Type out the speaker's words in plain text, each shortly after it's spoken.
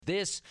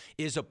This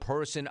is a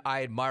person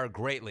I admire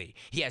greatly.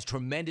 He has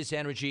tremendous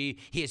energy.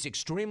 He is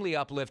extremely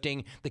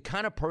uplifting, the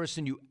kind of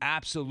person you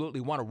absolutely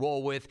want to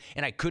roll with,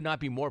 and I could not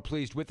be more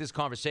pleased with this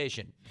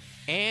conversation.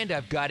 And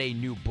I've got a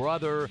new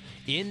brother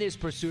in this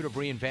pursuit of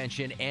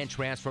reinvention and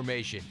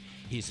transformation.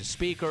 He's a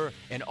speaker,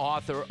 an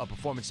author, a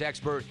performance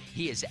expert.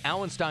 He is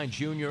Alan Stein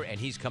Jr., and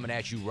he's coming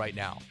at you right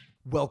now.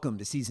 Welcome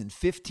to season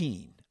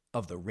 15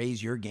 of the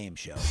Raise Your Game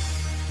Show.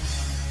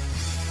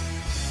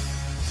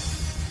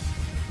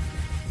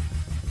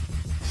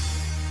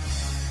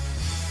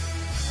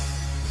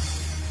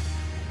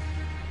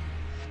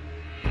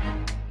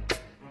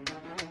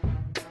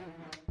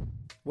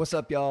 What's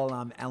up, y'all?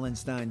 I'm Alan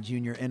Stein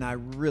Jr., and I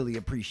really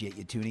appreciate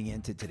you tuning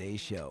in to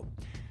today's show.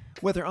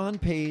 Whether on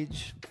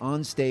page,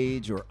 on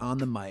stage, or on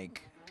the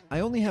mic,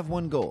 I only have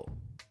one goal,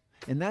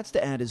 and that's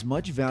to add as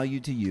much value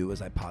to you as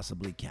I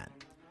possibly can.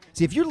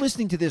 See, if you're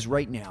listening to this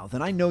right now,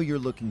 then I know you're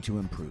looking to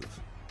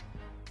improve.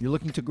 You're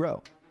looking to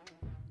grow.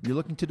 You're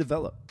looking to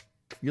develop.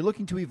 You're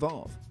looking to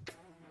evolve.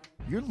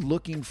 You're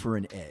looking for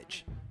an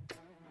edge.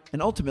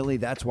 And ultimately,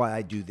 that's why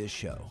I do this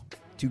show,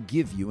 to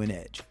give you an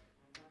edge.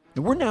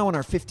 And we're now in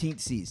our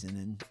 15th season,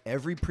 and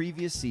every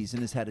previous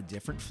season has had a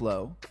different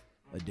flow,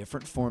 a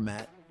different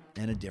format,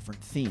 and a different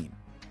theme.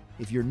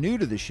 If you're new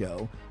to the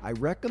show, I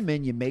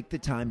recommend you make the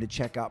time to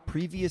check out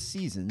previous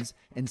seasons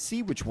and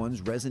see which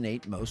ones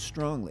resonate most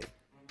strongly.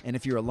 And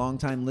if you're a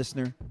longtime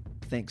listener,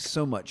 thanks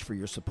so much for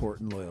your support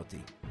and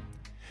loyalty.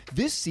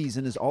 This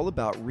season is all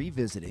about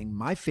revisiting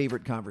my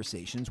favorite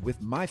conversations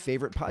with my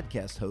favorite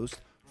podcast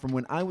host from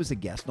when I was a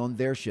guest on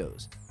their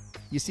shows.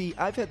 You see,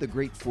 I've had the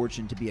great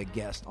fortune to be a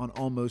guest on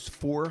almost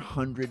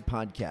 400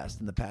 podcasts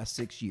in the past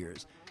 6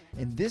 years,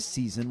 and this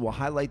season will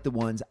highlight the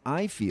ones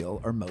I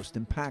feel are most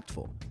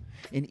impactful.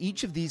 In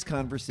each of these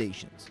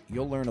conversations,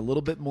 you'll learn a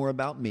little bit more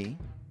about me,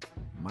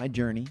 my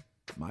journey,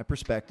 my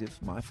perspective,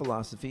 my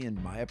philosophy,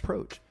 and my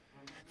approach.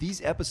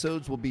 These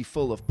episodes will be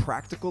full of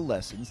practical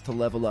lessons to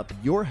level up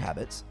your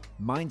habits,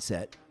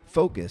 mindset,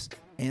 focus,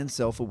 and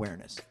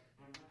self-awareness.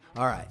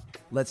 All right,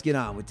 let's get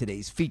on with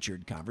today's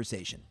featured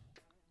conversation.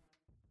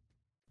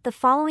 The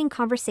following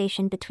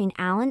conversation between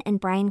Alan and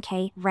Brian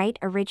K. Wright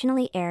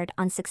originally aired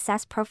on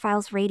Success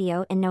Profiles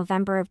Radio in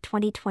November of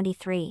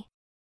 2023.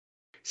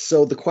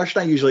 So the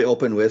question I usually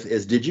open with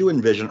is, did you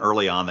envision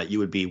early on that you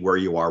would be where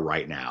you are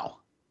right now?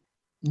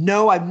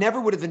 No, I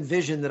never would have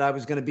envisioned that I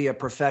was going to be a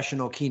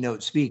professional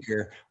keynote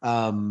speaker.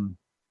 But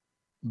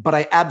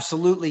I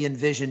absolutely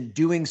envisioned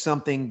doing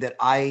something that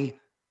I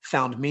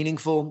found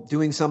meaningful,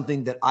 doing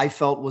something that I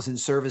felt was in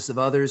service of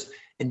others,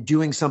 and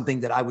doing something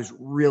that I was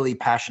really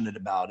passionate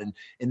about. And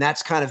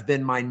that's kind of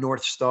been my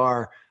North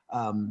Star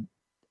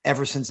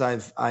ever since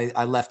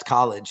I left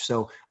college.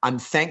 So I'm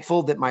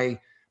thankful that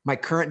my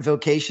current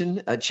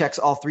vocation checks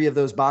all three of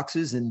those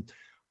boxes. And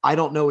I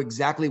don't know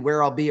exactly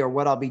where I'll be or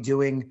what I'll be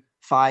doing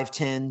 5,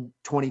 10,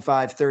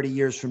 25, 30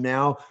 years from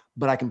now,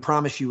 but I can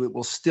promise you it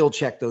will still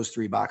check those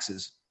three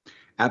boxes.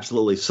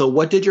 Absolutely. So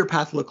what did your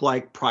path look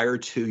like prior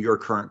to your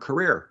current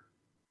career?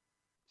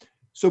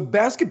 So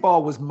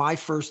basketball was my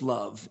first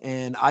love,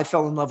 and I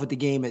fell in love with the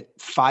game at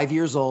 5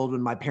 years old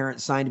when my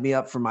parents signed me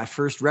up for my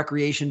first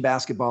recreation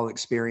basketball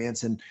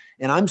experience. And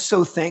I'm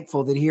so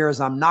thankful that here,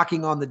 as I'm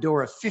knocking on the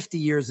door of 50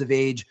 years of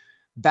age,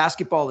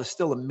 basketball is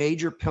still a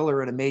major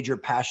pillar and a major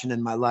passion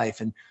in my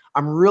life. And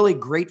I'm really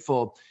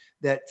grateful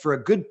that for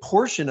a good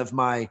portion of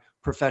my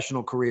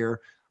professional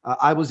career,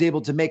 I was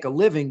able to make a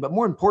living, but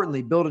more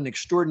importantly, build an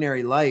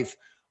extraordinary life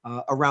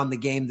around the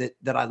game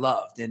that I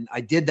loved. And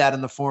I did that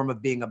in the form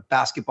of being a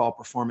basketball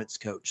performance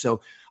coach.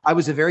 So I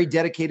was a very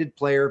dedicated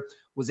player,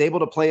 was able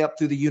to play up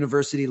through the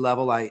university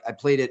level. I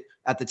played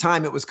at the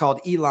time, it was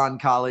called Elon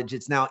College.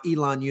 It's now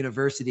Elon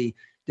University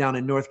down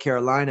in North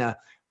Carolina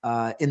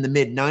in the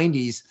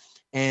mid-90s.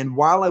 And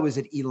while I was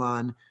at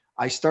Elon,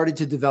 I started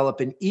to develop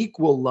an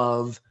equal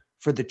love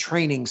for the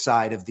training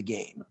side of the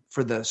game,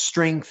 for the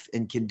strength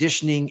and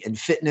conditioning and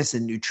fitness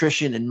and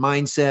nutrition and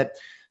mindset.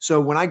 So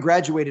when I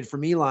graduated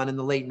from Elon in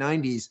the late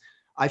 90s,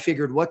 I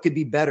figured what could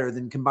be better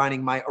than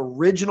combining my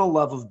original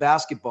love of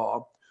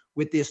basketball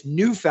with this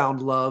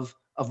newfound love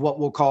of what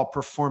we'll call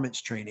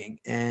performance training,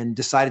 and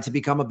decided to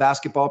become a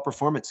basketball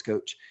performance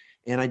coach.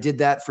 And I did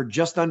that for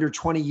just under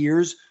 20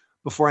 years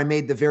before I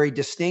made the very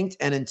distinct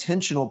and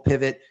intentional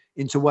pivot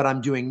into what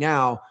I'm doing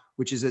now,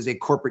 which is as a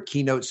corporate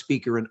keynote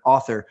speaker and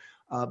author.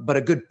 But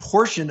a good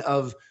portion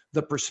of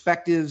the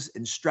perspectives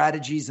and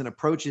strategies and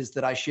approaches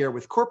that I share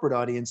with corporate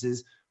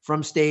audiences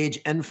from stage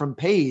and from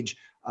page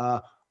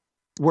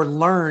were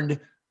learned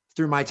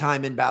through my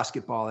time in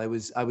basketball. I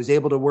was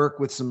able to work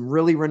with some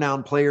really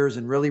renowned players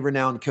and really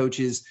renowned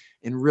coaches,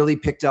 and really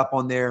picked up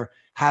on their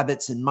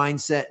habits and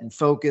mindset and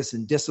focus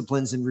and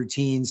disciplines and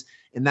routines.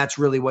 And that's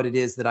really what it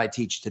is that I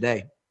teach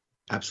today.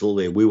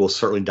 Absolutely. We will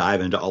certainly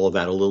dive into all of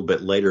that a little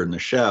bit later in the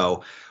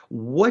show.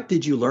 What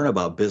did you learn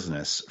about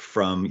business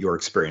from your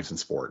experience in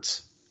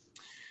sports?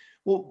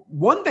 Well,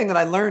 one thing that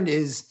I learned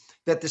is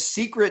that the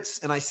secrets,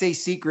 and I say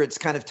secrets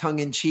kind of tongue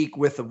in cheek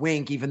with a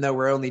wink, even though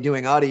we're only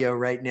doing audio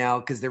right now,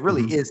 because there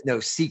really is no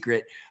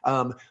secret.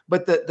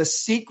 But the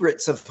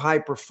secrets of high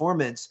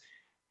performance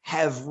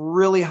have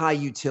really high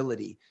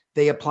utility.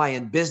 They apply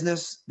in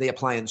business, they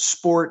apply in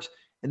sport,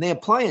 and they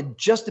apply in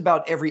just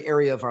about every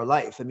area of our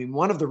life. I mean,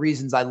 one of the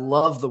reasons I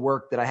love the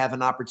work that I have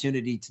an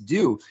opportunity to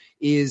do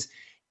is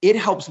it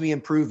helps me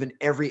improve in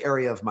every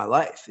area of my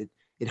life.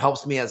 It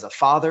helps me as a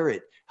father.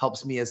 It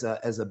helps me as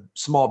a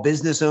small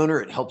business owner.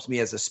 It helps me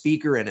as a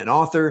speaker and an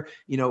author.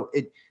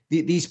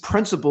 These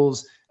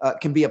principles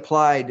can be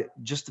applied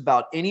just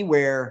about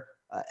anywhere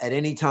at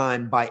any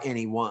time by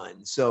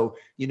anyone. So,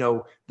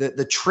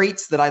 the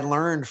traits that I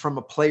learned from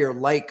a player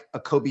like a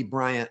Kobe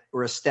Bryant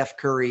or a Steph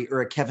Curry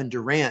or a Kevin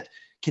Durant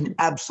can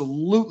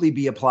absolutely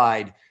be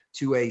applied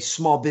to a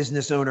small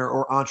business owner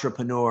or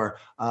entrepreneur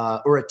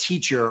or a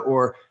teacher,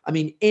 or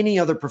any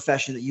other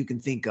profession that you can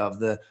think of.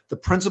 The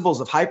principles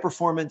of high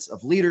performance,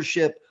 of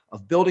leadership,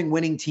 of building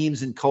winning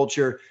teams and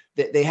culture,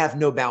 that they have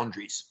no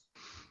boundaries.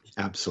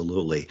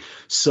 Absolutely.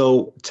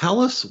 So tell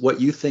us what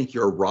you think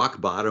your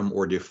rock bottom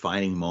or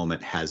defining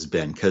moment has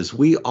been, because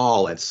we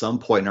all at some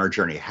point in our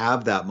journey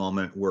have that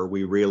moment where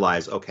we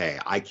realize, okay,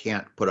 I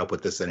can't put up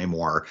with this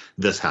anymore.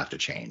 This has to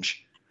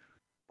change.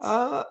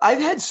 I've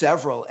had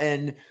several,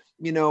 and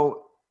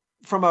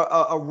from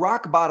a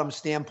rock bottom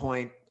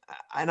standpoint,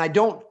 and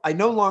I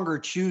no longer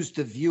choose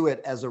to view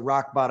it as a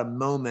rock bottom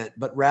moment,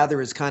 but rather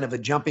as kind of a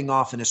jumping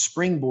off and a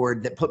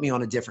springboard that put me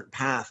on a different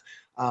path.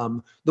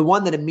 The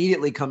one that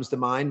immediately comes to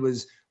mind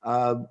was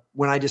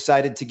when I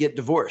decided to get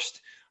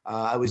divorced.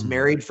 I was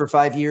married for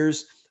 5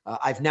 years.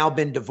 I've now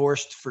been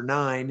divorced for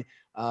 9,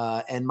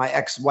 and my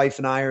ex-wife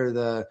and I are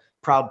the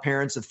proud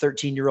parents of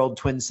 13-year-old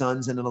twin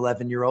sons and an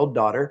 11-year-old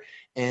daughter.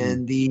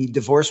 And the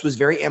divorce was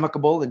very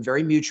amicable and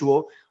very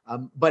mutual,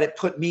 but it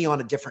put me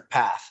on a different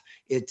path.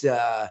 It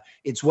was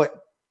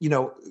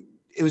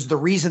the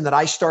reason that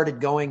I started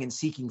going and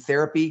seeking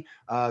therapy,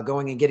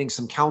 going and getting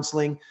some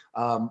counseling,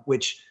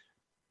 which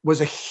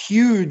was a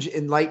huge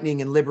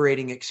enlightening and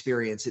liberating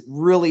experience. It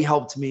really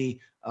helped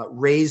me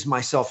raise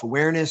my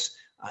self-awareness,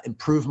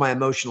 improve my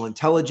emotional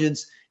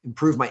intelligence,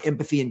 improve my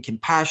empathy and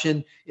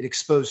compassion. It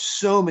exposed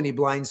so many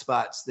blind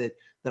spots that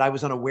I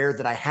was unaware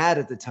that I had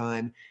at the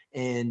time.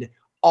 And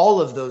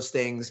all of those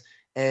things,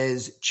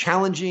 as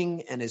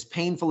challenging and as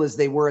painful as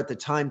they were at the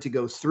time to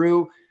go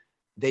through,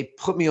 they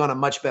put me on a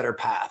much better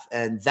path.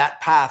 And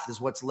that path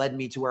is what's led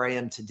me to where I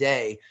am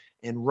today.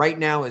 And right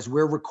now, as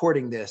we're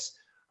recording this,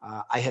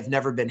 I have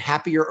never been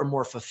happier or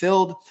more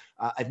fulfilled.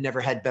 I've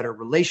never had better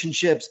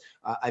relationships.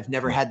 I've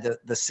never had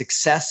the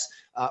success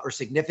or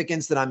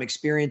significance that I'm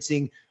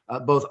experiencing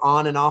both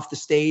on and off the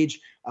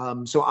stage.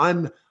 So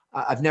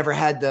I've never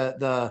had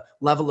the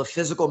level of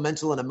physical,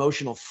 mental, and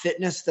emotional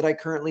fitness that I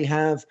currently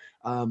have.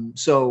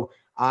 So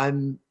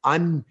I'm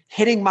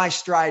hitting my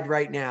stride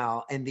right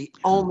now. And the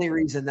only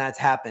reason that's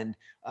happened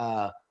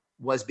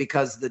was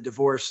because the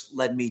divorce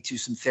led me to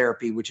some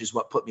therapy, which is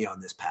what put me on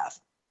this path.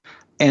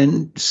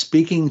 And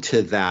speaking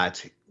to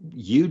that,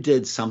 you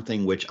did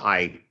something which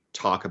I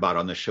talk about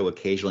on the show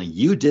occasionally.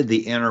 You did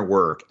the inner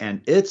work,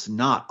 and it's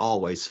not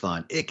always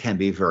fun. It can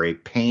be very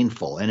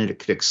painful, and it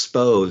could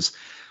expose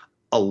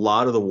a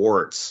lot of the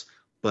warts,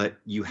 but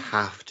you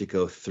have to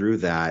go through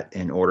that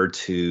in order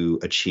to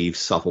achieve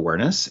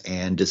self-awareness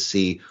and to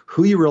see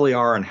who you really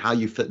are and how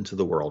you fit into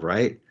the world,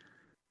 right?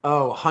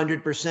 Oh,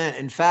 100%.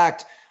 In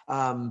fact,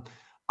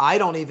 I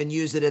don't even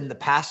use it in the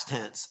past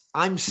tense.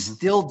 I'm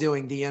still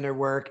doing the inner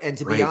work. And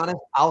to be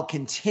honest, I'll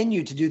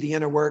continue to do the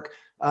inner work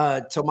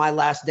till my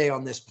last day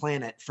on this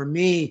planet. For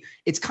me,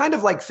 it's kind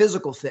of like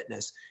physical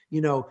fitness.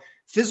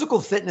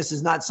 Physical fitness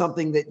is not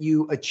something that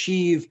you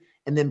achieve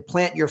and then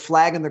plant your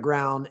flag in the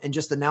ground and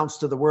just announce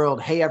to the world,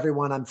 hey,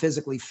 everyone, I'm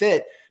physically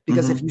fit.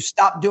 Because if you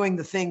stop doing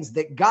the things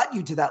that got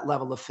you to that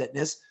level of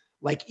fitness,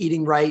 like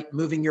eating right,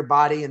 moving your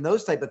body, and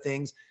those type of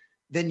things,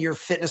 then your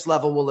fitness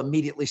level will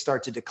immediately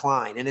start to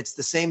decline. And it's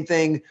the same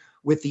thing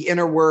with the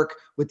inner work,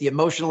 with the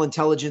emotional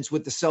intelligence,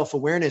 with the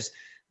self-awareness.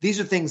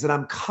 These are things that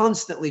I'm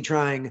constantly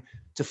trying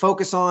to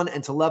focus on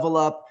and to level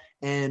up.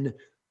 And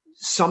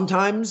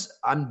sometimes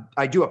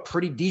I do a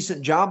pretty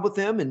decent job with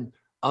them, and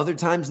other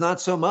times not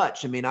so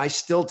much. I mean, I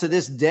still to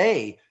this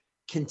day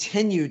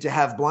continue to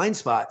have blind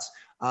spots.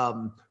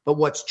 But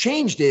what's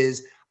changed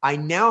is I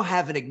now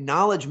have an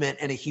acknowledgement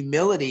and a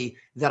humility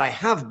that I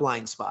have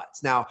blind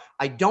spots. Now,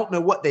 I don't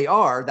know what they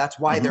are. That's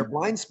why they're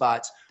blind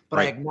spots, but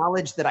I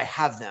acknowledge that I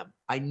have them.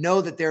 I know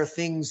that there are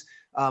things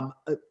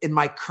in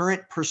my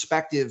current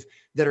perspective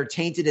that are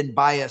tainted and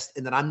biased,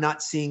 and that I'm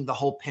not seeing the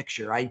whole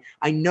picture.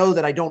 I know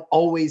that I don't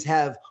always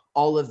have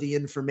all of the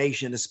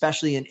information,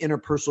 especially in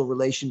interpersonal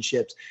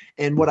relationships.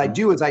 And what I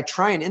do is I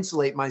try and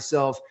insulate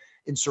myself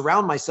and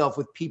surround myself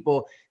with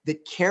people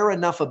that care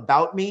enough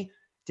about me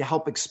to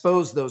help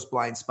expose those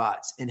blind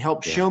spots and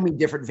help show me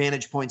different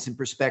vantage points and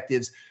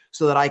perspectives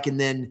so that I can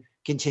then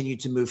continue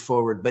to move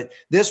forward. But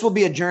this will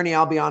be a journey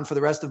I'll be on for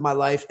the rest of my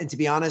life. And to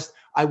be honest,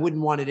 I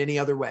wouldn't want it any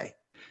other way.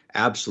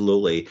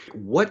 Absolutely.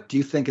 What do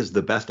you think is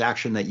the best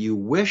action that you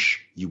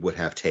wish you would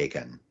have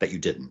taken that you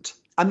didn't?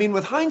 I mean,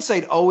 with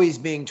hindsight always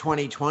being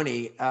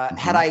 2020,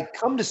 had I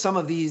come to some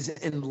of these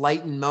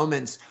enlightened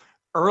moments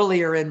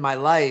earlier in my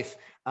life,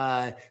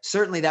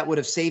 certainly that would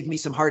have saved me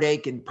some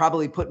heartache and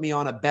probably put me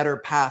on a better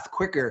path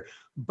quicker.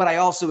 But I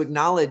also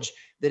acknowledge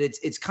that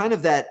it's kind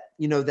of that,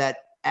 that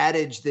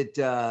adage that,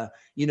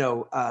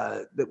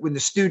 that when the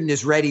student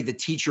is ready, the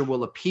teacher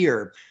will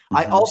appear.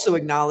 I also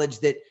acknowledge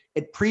that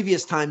at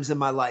previous times in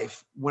my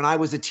life, when I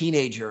was a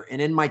teenager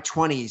and in my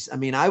 20s, I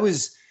mean, I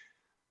was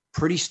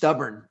pretty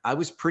stubborn. I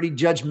was pretty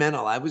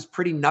judgmental. I was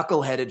pretty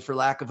knuckleheaded, for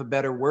lack of a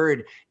better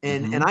word.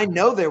 And I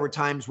know there were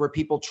times where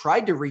people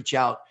tried to reach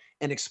out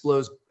and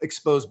expose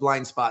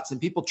blind spots,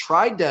 and people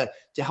tried to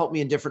help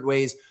me in different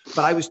ways,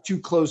 but I was too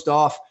closed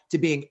off to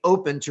being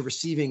open to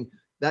receiving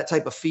that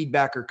type of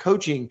feedback or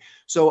coaching.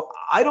 So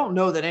I don't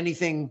know that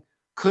anything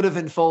could have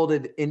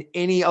unfolded in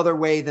any other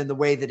way than the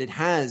way that it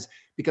has,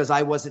 because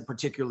I wasn't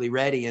particularly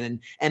ready. And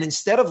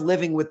instead of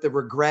living with the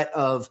regret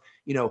of,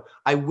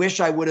 I wish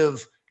I would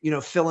have,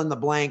 fill in the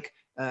blank,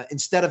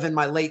 instead of in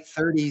my late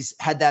 30s,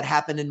 had that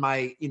happen in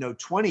my,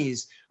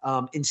 20s.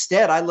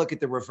 Instead, I look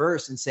at the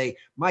reverse and say,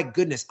 my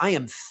goodness, I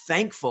am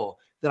thankful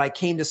that I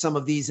came to some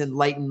of these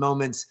enlightened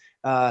moments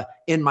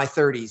in my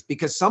 30s,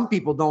 because some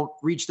people don't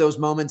reach those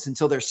moments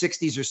until their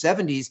 60s or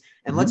 70s.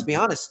 And let's be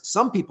honest,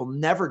 some people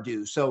never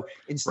do. So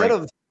instead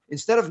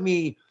of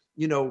me,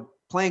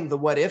 playing the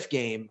what if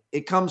game,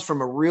 it comes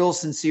from a real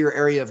sincere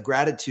area of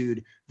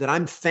gratitude that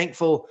I'm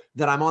thankful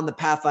that I'm on the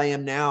path I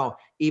am now,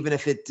 even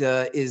if it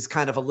is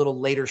kind of a little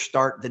later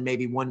start than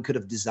maybe one could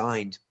have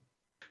designed.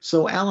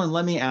 So, Alan,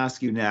 let me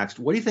ask you next,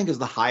 what do you think is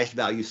the highest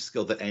value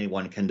skill that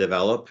anyone can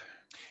develop?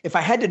 If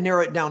I had to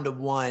narrow it down to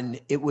one,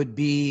 it would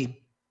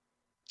be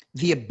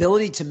the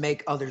ability to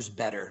make others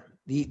better.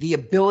 The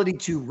ability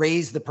to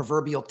raise the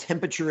proverbial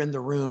temperature in the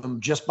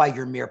room just by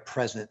your mere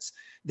presence,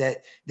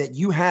 that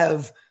you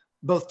have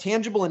both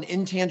tangible and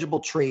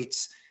intangible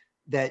traits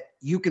that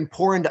you can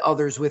pour into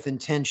others with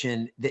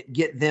intention that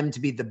get them to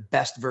be the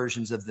best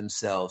versions of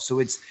themselves. So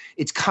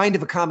it's kind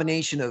of a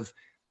combination of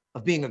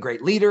being a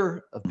great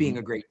leader, of being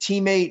a great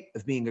teammate,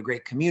 of being a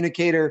great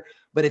communicator.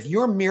 But if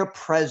your mere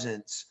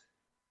presence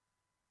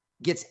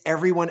gets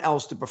everyone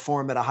else to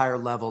perform at a higher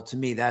level, to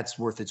me, that's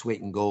worth its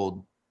weight in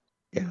gold.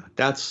 Yeah,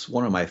 that's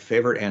one of my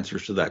favorite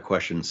answers to that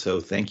question. So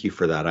thank you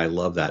for that. I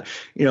love that.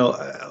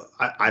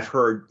 I've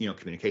heard,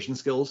 communication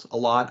skills a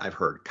lot. I've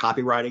heard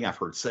copywriting, I've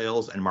heard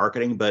sales and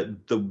marketing,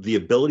 but the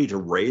ability to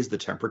raise the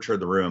temperature of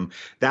the room,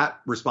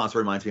 that response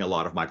reminds me a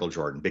lot of Michael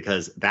Jordan,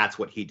 because that's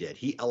what he did.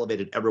 He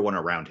elevated everyone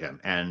around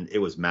him, and it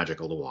was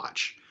magical to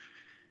watch.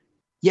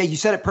 Yeah, you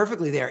said it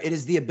perfectly there. It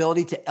is the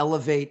ability to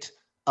elevate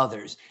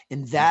others.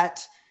 And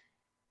that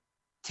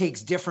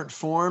takes different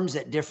forms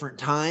at different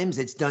times.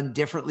 It's done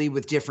differently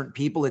with different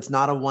people. It's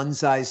not a one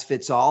size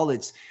fits all.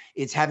 It's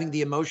having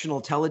the emotional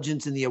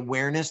intelligence and the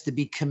awareness to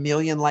be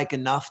chameleon-like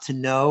enough to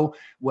know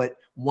what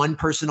one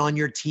person on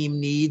your team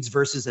needs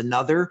versus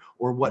another,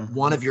 or what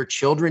one of your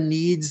children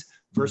needs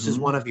versus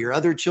one of your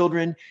other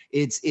children.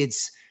 It's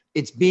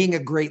being a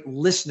great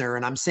listener.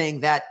 And I'm saying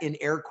that in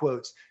air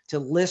quotes, to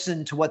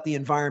listen to what the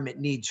environment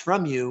needs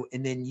from you,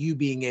 and then you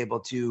being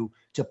able to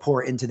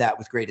pour into that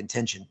with great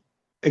intention.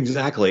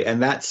 Exactly.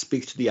 And that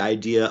speaks to the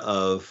idea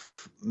of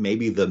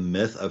maybe the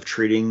myth of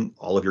treating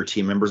all of your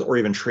team members, or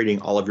even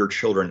treating all of your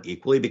children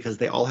equally, because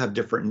they all have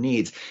different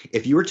needs.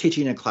 If you were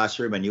teaching in a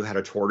classroom and you had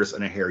a tortoise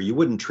and a hare, you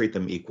wouldn't treat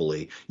them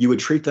equally. You would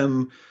treat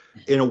them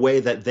in a way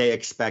that they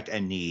expect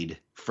and need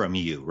from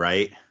you,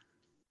 right?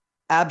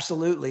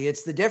 Absolutely.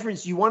 It's the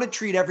difference. You want to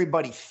treat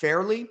everybody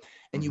fairly,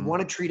 and you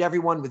want to treat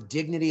everyone with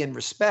dignity and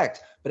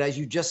respect. But as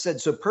you just said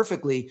so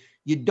perfectly,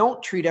 you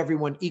don't treat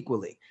everyone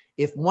equally.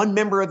 If one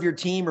member of your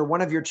team or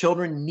one of your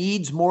children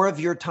needs more of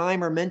your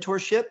time or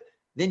mentorship,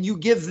 then you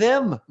give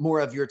them more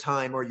of your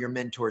time or your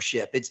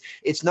mentorship.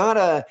 It's not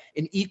an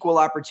equal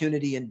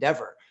opportunity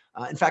endeavor.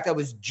 In fact, I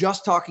was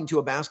just talking to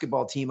a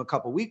basketball team a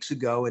couple weeks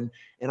ago, and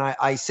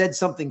I said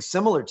something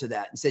similar to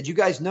that and said, you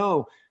guys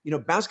know,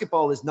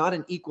 basketball is not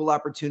an equal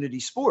opportunity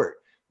sport.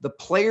 The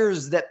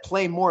players that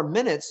play more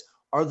minutes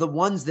are the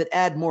ones that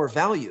add more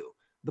value.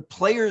 The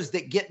players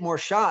that get more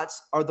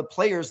shots are the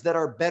players that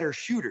are better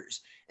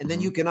shooters. And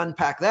then you can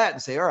unpack that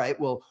and say, all right,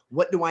 well,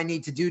 what do I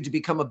need to do to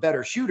become a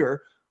better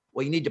shooter?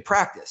 Well, you need to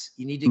practice.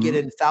 You need to get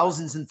in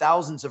thousands and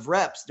thousands of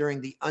reps during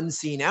the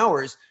unseen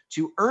hours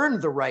to earn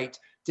the right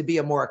to be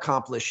a more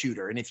accomplished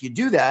shooter. And if you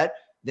do that,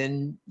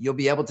 then you'll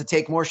be able to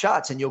take more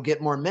shots and you'll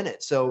get more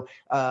minutes. So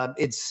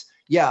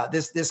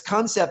this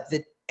concept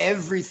that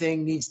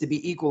everything needs to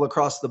be equal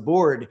across the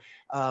board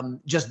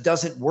just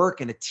doesn't work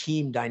in a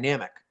team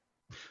dynamic.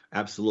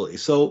 Absolutely.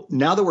 So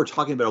now that we're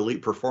talking about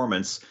elite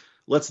performance,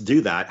 let's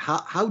do that.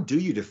 How do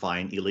you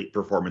define elite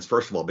performance,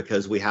 first of all,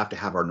 because we have to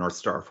have our North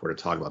Star for to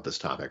talk about this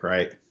topic,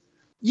 right?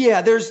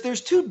 Yeah,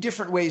 there's two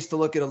different ways to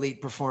look at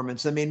elite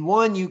performance. I mean,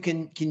 one, you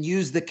can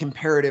use the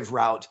comparative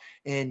route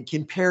and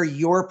compare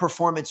your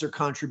performance or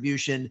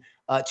contribution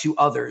to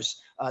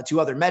others, to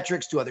other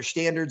metrics, to other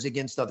standards,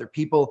 against other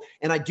people.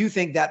 And I do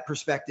think that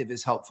perspective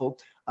is helpful.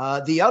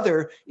 The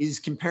other is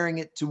comparing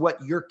it to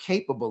what you're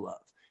capable of.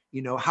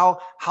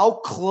 How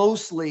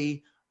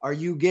closely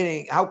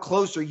how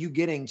close are you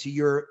getting to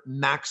your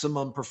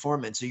maximum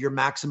performance or your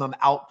maximum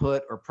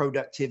output or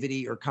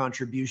productivity or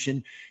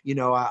contribution?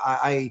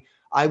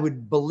 I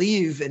would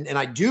believe, and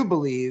I do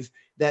believe,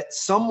 that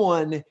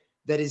someone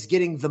that is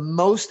getting the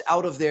most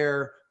out of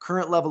their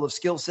current level of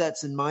skill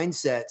sets and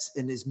mindsets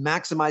and is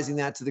maximizing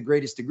that to the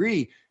greatest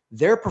degree,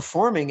 they're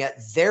performing at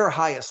their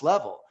highest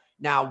level.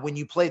 Now, when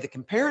you play the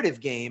comparative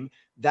game,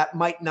 that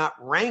might not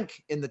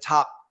rank in the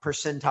top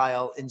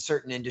percentile in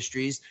certain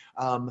industries,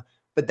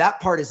 but that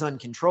part is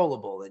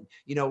uncontrollable. And,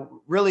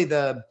 really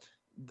the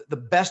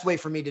best way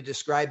for me to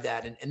describe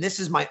that, and this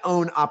is my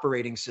own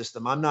operating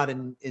system. I'm not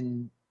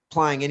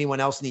implying anyone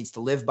else needs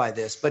to live by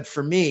this, but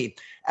for me,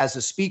 as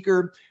a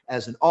speaker,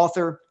 as an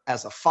author,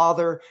 as a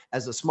father,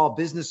 as a small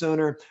business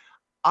owner,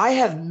 I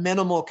have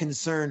minimal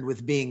concern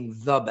with being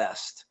the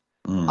best.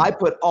 I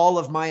put all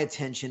of my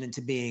attention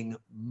into being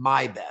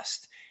my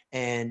best.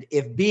 And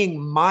if being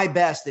my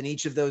best in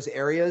each of those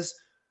areas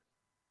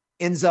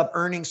ends up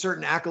earning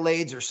certain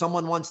accolades, or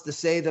someone wants to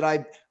say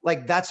that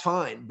that's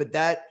fine, but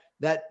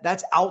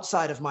that's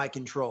outside of my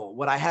control.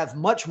 What I have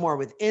much more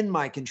within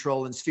my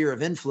control and sphere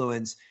of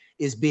influence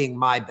is being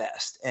my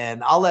best.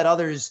 And I'll let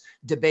others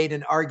debate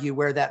and argue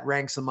where that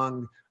ranks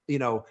among,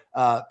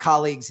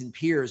 colleagues and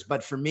peers.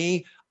 But for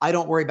me, I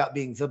don't worry about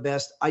being the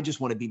best. I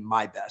just want to be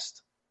my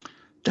best.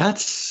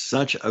 That's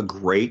such a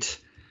great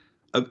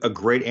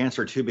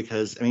answer too,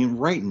 because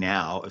right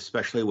now,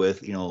 especially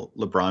with,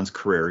 LeBron's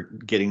career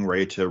getting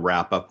ready to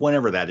wrap up,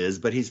 whenever that is,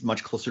 but he's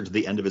much closer to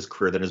the end of his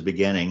career than his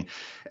beginning.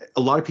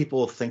 A lot of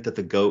people think that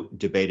the GOAT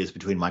debate is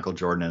between Michael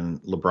Jordan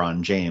and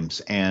LeBron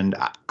James. And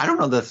I don't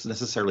know that's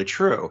necessarily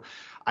true.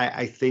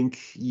 I think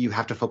you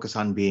have to focus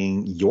on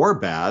being your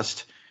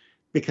best,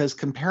 because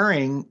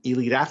comparing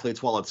elite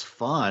athletes, while it's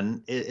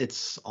fun,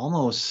 it's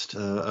almost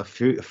a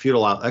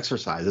futile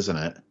exercise, isn't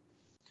it?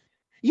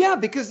 Yeah,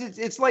 because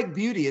it's like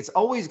beauty. It's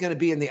always going to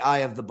be in the eye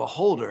of the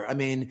beholder.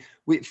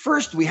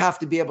 We have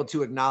to be able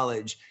to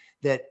acknowledge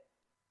that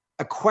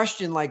a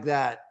question like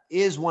that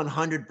is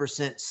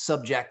 100%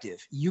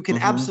 subjective. You can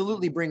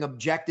absolutely bring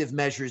objective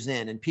measures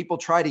in, and people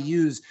try to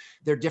use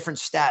their different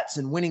stats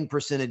and winning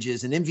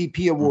percentages and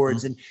MVP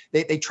awards, and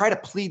they try to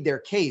plead their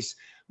case.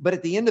 But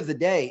at the end of the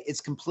day, it's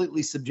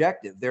completely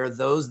subjective. There are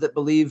those that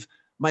believe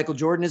Michael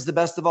Jordan is the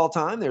best of all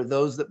time. There are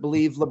those that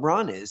believe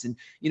LeBron is. And,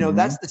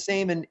 that's the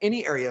same in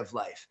any area of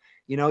life.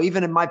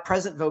 Even in my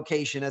present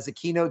vocation as a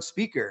keynote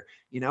speaker,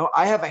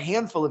 I have a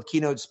handful of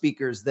keynote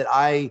speakers that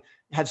I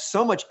have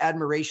so much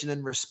admiration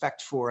and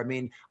respect for.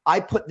 I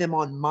put them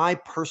on my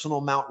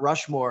personal Mount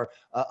Rushmore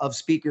of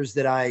speakers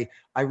that I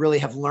really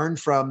have learned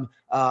from,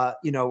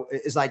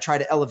 as I try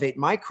to elevate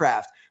my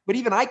craft. But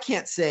even I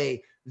can't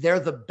say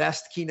they're the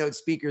best keynote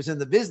speakers in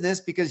the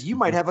business, because you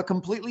might have a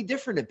completely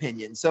different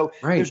opinion. So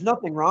There's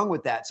nothing wrong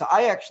with that. So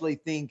I actually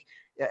think,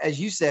 as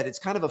you said, it's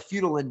kind of a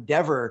futile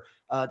endeavor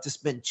to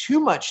spend too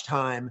much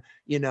time,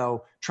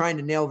 trying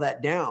to nail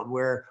that down,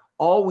 where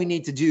all we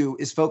need to do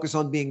is focus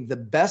on being the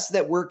best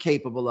that we're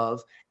capable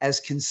of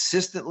as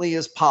consistently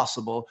as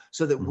possible,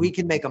 so that we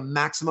can make a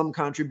maximum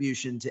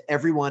contribution to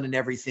everyone and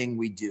everything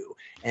we do.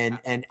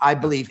 And I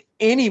believe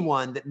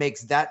anyone that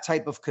makes that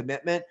type of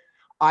commitment,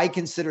 I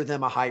consider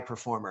them a high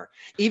performer.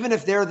 Even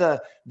if they're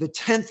the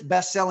 10th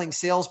best-selling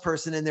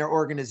salesperson in their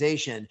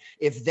organization,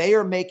 if they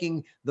are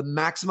making the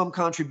maximum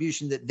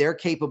contribution that they're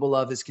capable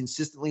of as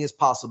consistently as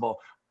possible,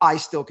 I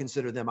still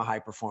consider them a high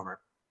performer.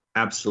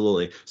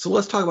 Absolutely. So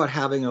let's talk about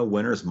having a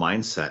winner's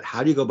mindset.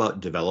 How do you go about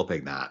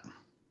developing that?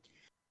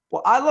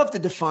 Well, I love to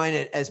define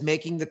it as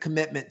making the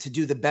commitment to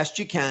do the best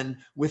you can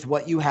with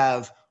what you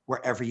have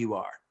wherever you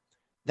are.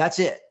 That's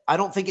it. I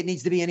don't think it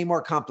needs to be any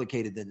more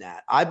complicated than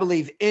that. I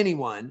believe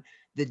anyone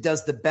that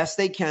does the best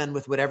they can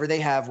with whatever they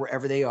have,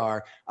 wherever they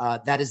are,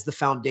 that is the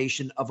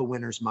foundation of a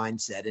winner's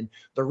mindset. And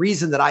the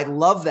reason that I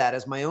love that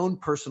as my own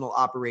personal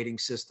operating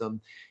system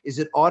is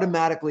it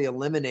automatically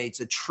eliminates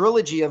a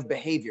trilogy of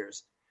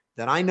behaviors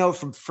that I know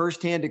from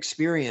firsthand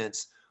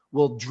experience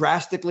will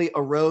drastically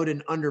erode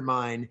and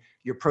undermine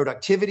your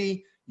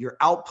productivity, your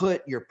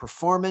output, your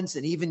performance,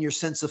 and even your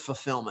sense of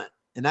fulfillment.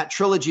 And that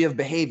trilogy of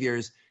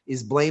behaviors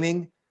is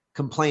blaming,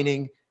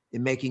 complaining,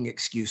 and making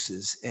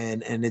excuses.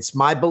 And it's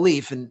my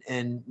belief,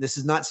 and this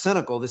is not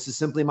cynical, this is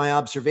simply my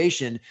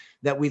observation,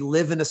 that we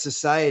live in a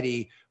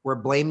society where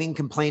blaming,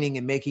 complaining,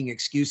 and making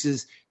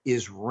excuses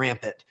is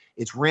rampant.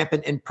 It's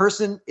rampant in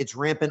person, it's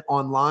rampant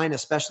online,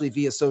 especially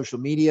via social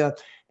media.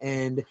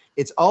 And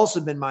it's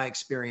also been my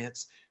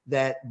experience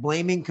that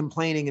blaming,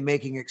 complaining, and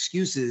making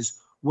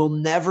excuses will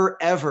never,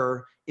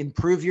 ever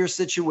improve your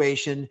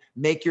situation,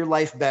 make your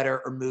life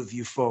better, or move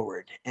you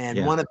forward.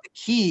 And one of the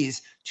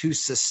keys to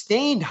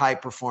sustained high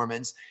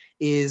performance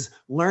is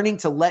learning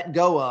to let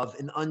go of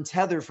and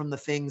untether from the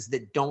things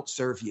that don't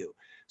serve you.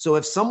 So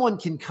if someone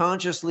can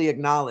consciously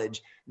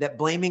acknowledge that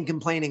blaming,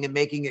 complaining, and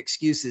making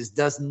excuses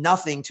does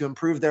nothing to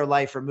improve their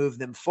life or move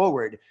them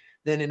forward,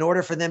 then in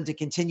order for them to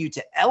continue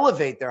to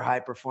elevate their high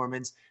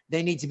performance,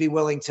 they need to be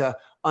willing to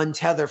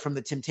untether from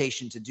the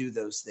temptation to do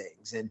those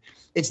things. And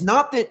it's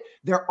not that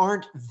there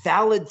aren't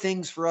valid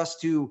things for us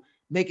to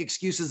make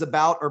excuses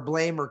about or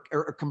blame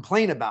or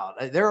complain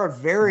about. There are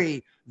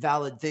very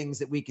valid things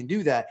that we can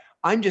do that.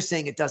 I'm just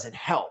saying it doesn't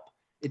help.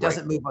 It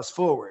doesn't move us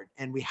forward.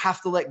 And we have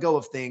to let go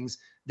of things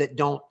that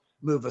don't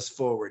move us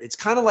forward. It's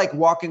kind of like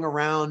walking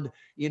around,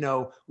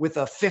 with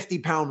a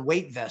 50-pound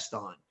weight vest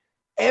on.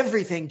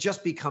 Everything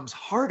just becomes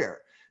harder.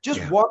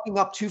 Just walking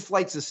up 2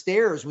 flights of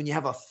stairs when you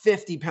have a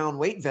 50-pound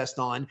weight vest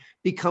on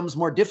becomes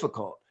more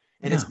difficult.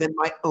 And it's been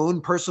my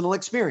own personal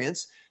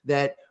experience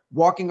that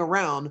walking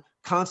around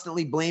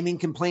constantly blaming,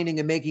 complaining,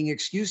 and making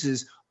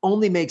excuses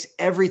only makes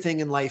everything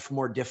in life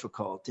more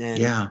difficult.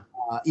 And,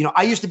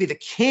 I used to be the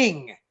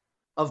king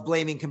of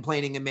blaming,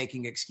 complaining, and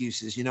making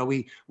excuses.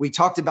 We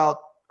talked about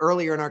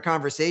earlier in our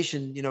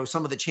conversation,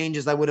 some of the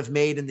changes I would have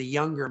made in the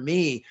younger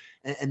me.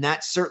 And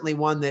that's certainly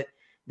one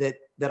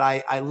that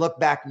I look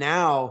back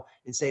now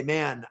and say,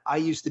 man, I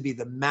used to be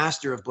the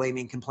master of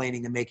blaming,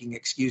 complaining, and making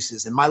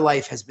excuses. And my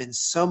life has been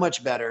so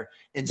much better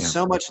and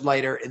so much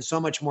lighter and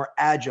so much more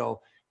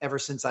agile ever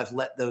since I've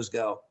let those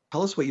go.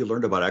 Tell us what you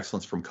learned about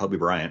excellence from Kobe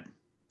Bryant.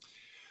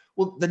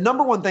 Well, the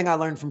number one thing I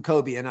learned from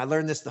Kobe, and I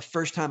learned this the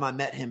first time I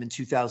met him in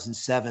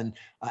 2007,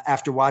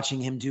 after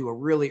watching him do a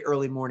really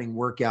early morning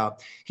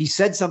workout, he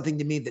said something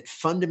to me that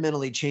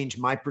fundamentally changed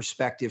my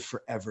perspective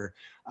forever.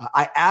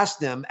 I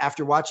asked him,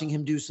 after watching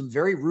him do some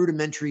very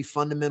rudimentary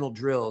fundamental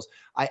drills,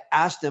 I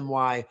asked him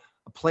why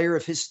a player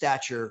of his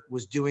stature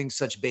was doing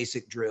such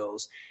basic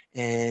drills.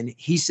 And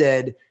he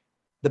said,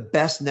 the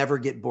best never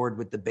get bored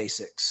with the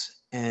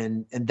basics.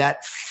 And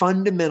that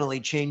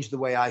fundamentally changed the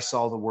way I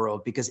saw the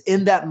world, because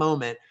in that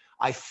moment,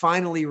 I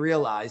finally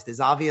realized,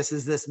 as obvious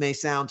as this may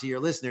sound to your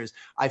listeners,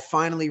 I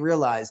finally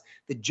realized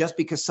that just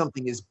because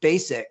something is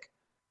basic,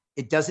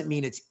 it doesn't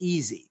mean it's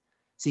easy.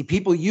 See,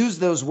 people use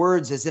those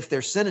words as if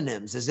they're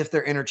synonyms, as if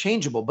they're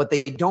interchangeable, but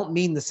they don't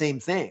mean the same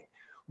thing.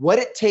 What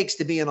it takes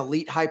to be an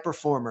elite high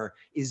performer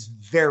is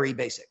very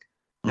basic.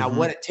 Now,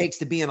 what it takes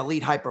to be an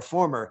elite high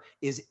performer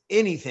is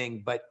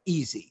anything but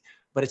easy,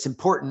 but it's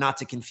important not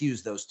to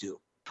confuse those two.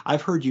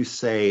 I've heard you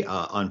say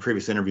on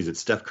previous interviews that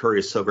Steph Curry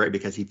is so great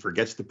because he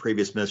forgets the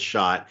previous missed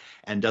shot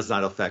and does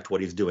not affect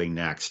what he's doing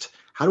next.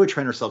 How do we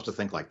train ourselves to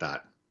think like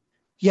that?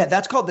 Yeah,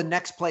 that's called the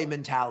next play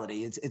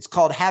mentality. It's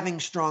called having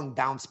strong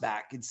bounce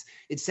back.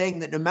 It's saying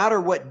that no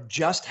matter what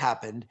just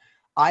happened,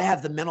 I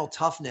have the mental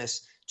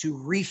toughness to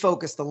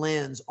refocus the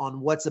lens on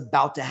what's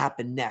about to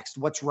happen next,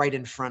 what's right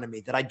in front of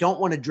me, that I don't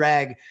want to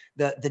drag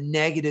the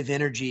negative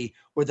energy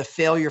or the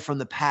failure from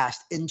the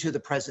past into the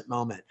present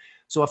moment.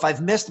 So if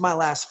I've missed my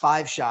last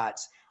 5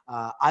 shots,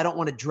 I don't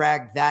want to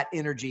drag that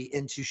energy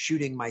into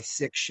shooting my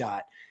 6th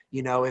shot.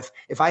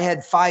 If I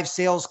had 5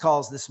 sales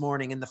calls this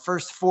morning and the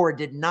first 4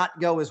 did not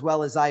go as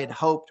well as I had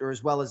hoped or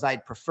as well as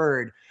I'd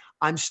preferred,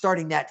 I'm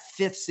starting that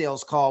 5th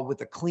sales call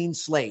with a clean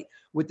slate,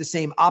 with the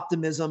same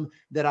optimism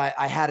that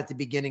I had at the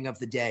beginning of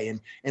the day.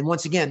 And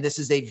once again, this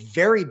is a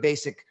very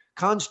basic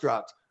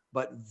construct,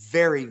 but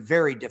very,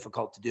 very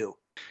difficult to do.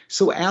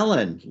 So,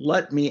 Alan,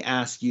 let me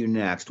ask you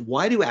next.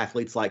 Why do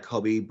athletes like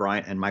Kobe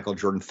Bryant and Michael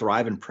Jordan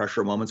thrive in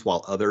pressure moments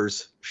while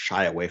others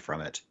shy away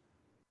from it?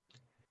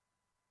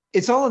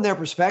 It's all in their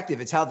perspective.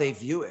 It's how they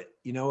view it.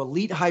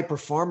 Elite high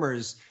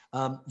performers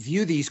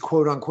view these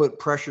quote unquote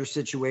pressure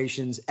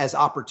situations as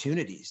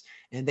opportunities,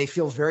 and they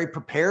feel very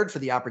prepared for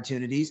the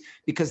opportunities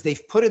because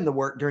they've put in the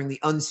work during the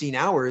unseen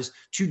hours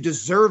to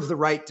deserve the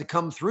right to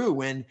come through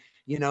when,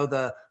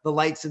 the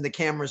lights and the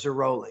cameras are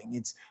rolling.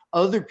 It's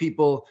other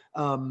people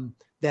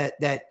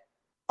that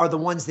are the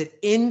ones that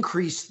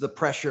increase the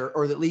pressure,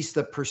 or at least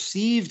the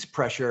perceived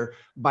pressure,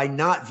 by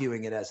not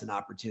viewing it as an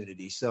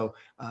opportunity. So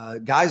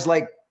guys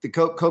like the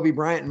Kobe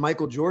Bryant and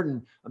Michael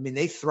Jordan,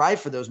 they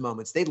thrive for those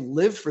moments. They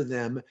live for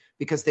them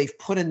because they've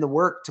put in the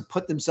work to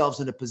put themselves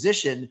in a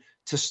position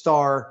to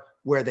star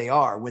where they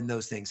are when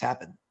those things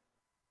happen.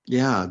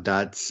 Yeah,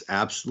 that's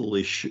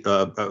absolutely,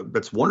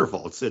 that's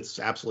wonderful. It's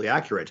absolutely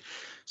accurate.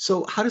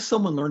 So how does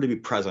someone learn to be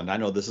present? I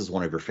know this is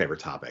one of your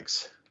favorite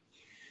topics.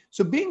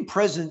 So being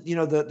present,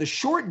 the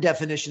short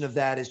definition of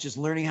that is just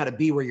learning how to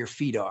be where your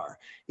feet are.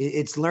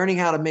 It's learning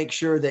how to make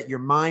sure that your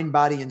mind,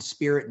 body, and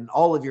spirit and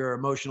all of your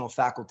emotional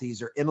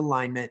faculties are in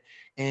alignment,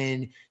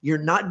 and you're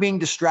not being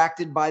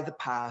distracted by the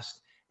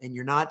past, and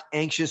you're not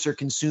anxious or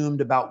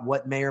consumed about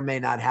what may or may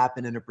not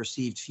happen in a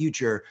perceived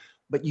future,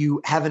 but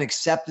you have an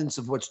acceptance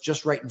of what's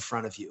just right in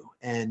front of you.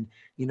 And,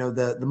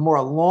 the more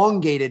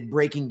elongated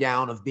breaking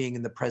down of being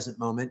in the present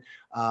moment,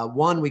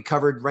 one we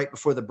covered right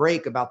before the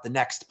break about the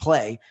next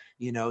play,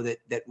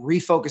 that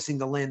refocusing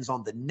the lens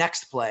on the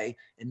next play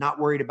and not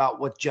worried about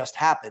what just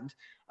happened.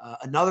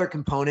 Another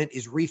component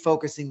is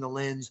refocusing the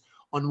lens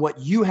on what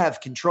you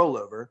have control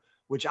over,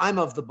 which I'm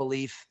of the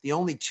belief the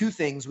only 2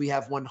 things we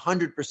have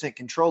 100%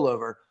 control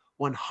over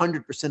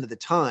 100% of the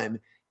time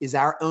is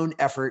our own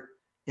effort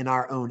and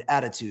our own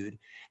attitude.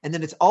 And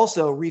then it's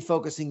also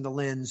refocusing the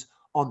lens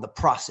on the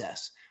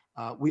process.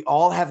 We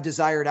all have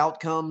desired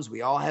outcomes.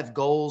 We all have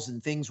goals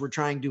and things we're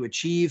trying to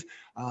achieve.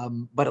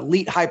 But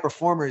elite high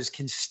performers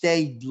can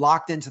stay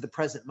locked into the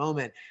present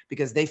moment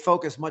because they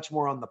focus much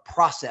more on the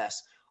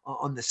process,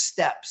 on the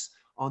steps,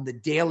 on the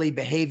daily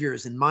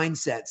behaviors and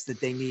mindsets that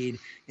they need,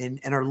 and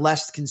are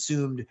less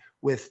consumed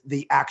with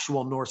the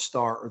actual North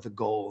Star or the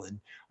goal. And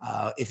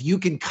if you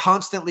can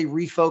constantly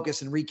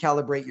refocus and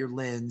recalibrate your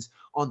lens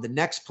on the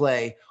next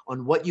play,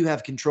 on what you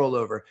have control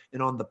over,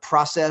 and on the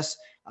process,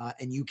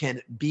 and you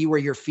can be where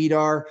your feet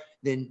are,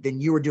 then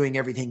you are doing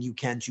everything you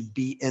can to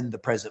be in the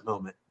present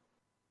moment.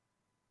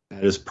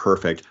 That is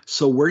perfect.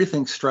 So where do you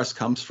think stress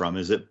comes from?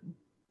 Is it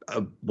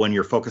when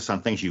you're focused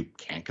on things you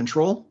can't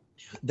control?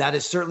 That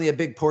is certainly a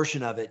big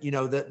portion of it. You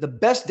know, the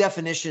best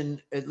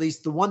definition, at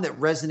least the one that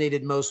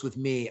resonated most with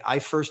me, I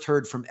first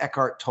heard from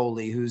Eckhart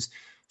Tolle, who's,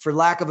 for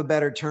lack of a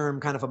better term,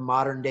 kind of a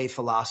modern day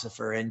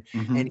philosopher. And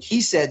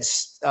he said,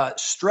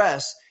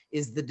 stress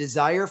is the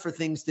desire for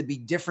things to be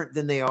different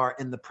than they are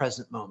in the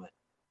present moment.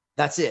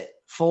 That's it,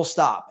 full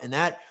stop. And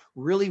that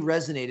really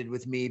resonated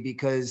with me,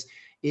 because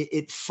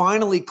it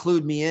finally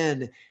clued me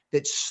in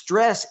that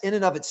stress in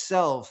and of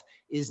itself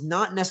is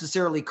not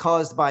necessarily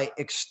caused by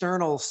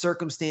external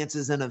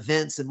circumstances and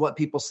events and what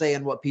people say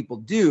and what people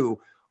do.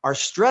 Our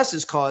stress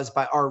is caused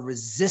by our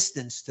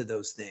resistance to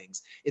those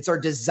things. It's our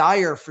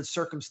desire for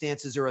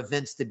circumstances or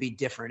events to be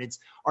different. It's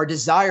our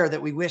desire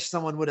that we wish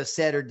someone would have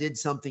said or did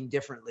something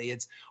differently.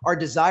 It's our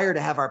desire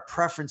to have our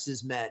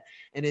preferences met.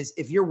 And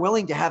if you're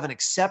willing to have an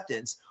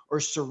acceptance or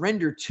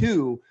surrender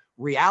to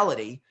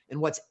reality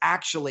and what's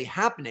actually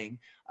happening,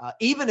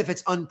 even if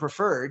it's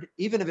unpreferred,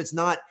 even if it's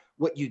not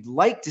what you'd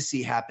like to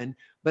see happen,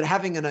 but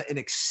having an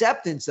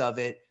acceptance of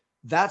it,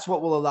 that's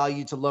what will allow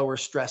you to lower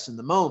stress in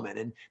the moment.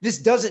 And this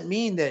doesn't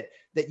mean that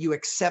you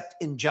accept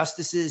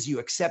injustices, you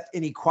accept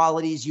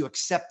inequalities, you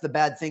accept the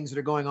bad things that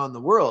are going on in the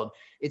world.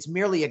 It's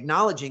merely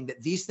acknowledging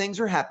that these things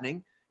are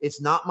happening.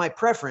 It's not my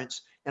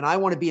preference. And I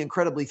want to be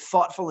incredibly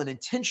thoughtful and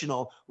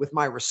intentional with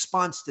my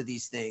response to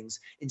these things,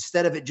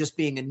 instead of it just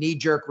being a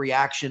knee-jerk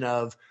reaction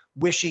of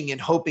wishing and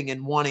hoping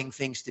and wanting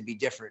things to be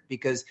different.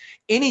 Because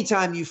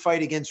anytime you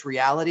fight against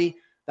reality,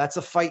 that's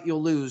a fight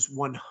you'll lose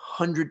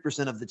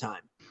 100% of the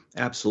time.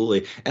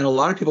 Absolutely. And a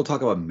lot of people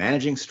talk about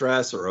managing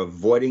stress or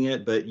avoiding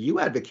it, but you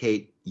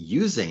advocate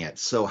using it.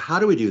 So how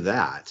do we do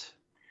that?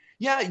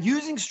 Yeah,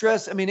 using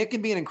stress, I mean, it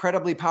can be an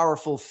incredibly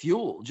powerful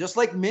fuel, just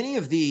like many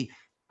of the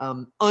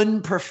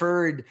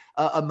unpreferred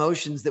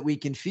emotions that we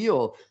can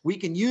feel. We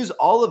can use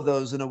all of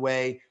those in a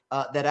way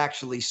that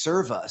actually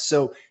serve us.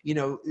 So, you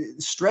know,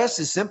 stress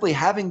is simply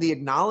having the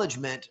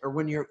acknowledgement, or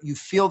when you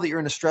feel that you're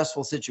in a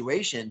stressful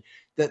situation,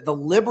 that the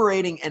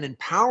liberating and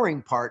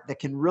empowering part that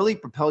can really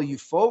propel you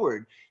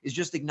forward is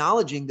just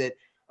acknowledging that,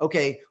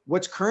 okay,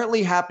 what's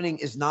currently happening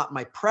is not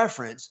my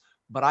preference,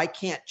 but I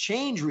can't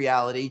change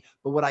reality.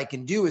 But what I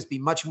can do is be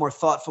much more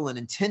thoughtful and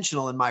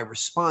intentional in my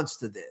response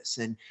to this.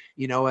 And,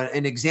 you know,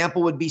 an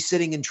example would be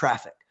sitting in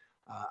traffic.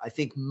 I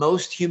think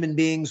most human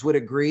beings would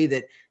agree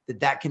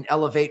that can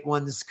elevate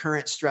one's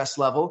current stress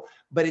level,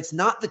 but it's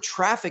not the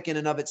traffic in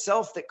and of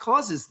itself that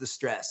causes the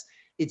stress.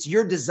 It's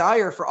your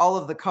desire for all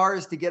of the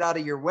cars to get out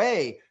of your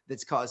way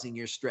that's causing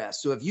your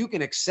stress. So if you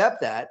can accept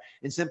that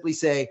and simply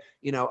say,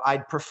 you know,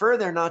 I'd prefer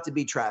there not to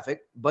be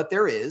traffic, but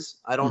there is.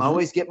 I don't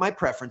always get my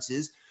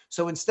preferences.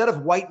 So instead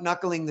of white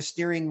knuckling the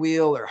steering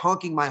wheel or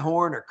honking my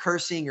horn or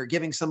cursing or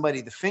giving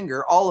somebody the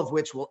finger, all of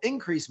which will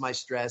increase my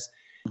stress,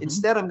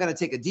 instead I'm going to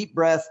take a deep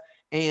breath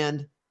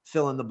and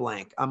fill in the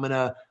blank. I'm going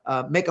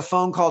to make a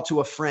phone call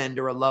to a friend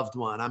or a loved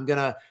one. I'm going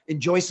to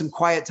enjoy some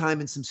quiet time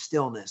and some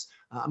stillness.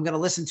 I'm going to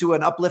listen to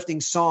an uplifting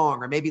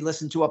song, or maybe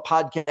listen to a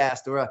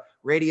podcast or a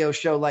radio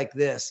show like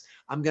this.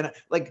 I'm going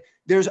to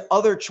there's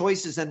other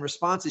choices and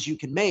responses you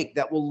can make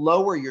that will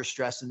lower your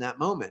stress in that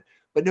moment.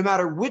 But no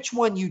matter which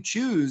one you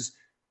choose,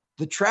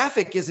 the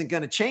traffic isn't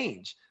going to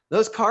change.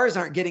 Those cars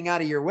aren't getting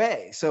out of your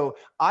way. So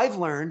I've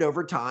learned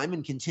over time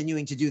and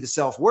continuing to do the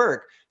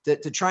self-work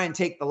to try and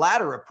take the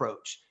latter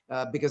approach,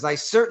 because I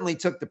certainly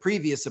took the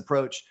previous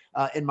approach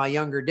in my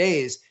younger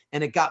days,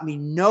 and it got me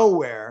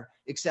nowhere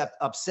except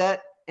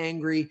upset,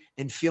 angry,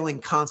 and feeling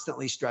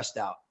constantly stressed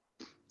out.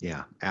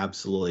 Yeah,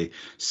 absolutely.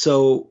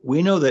 So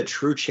we know that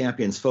true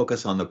champions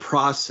focus on the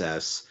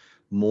process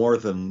more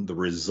than the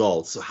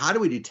results. So how do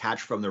we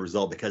detach from the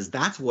result? Because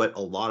that's what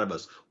a lot of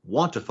us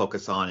want to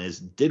focus on, is,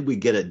 did we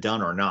get it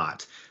done or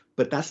not?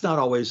 But that's not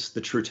always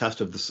the true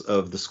test of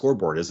the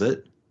scoreboard, is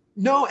it?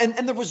 No,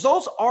 and the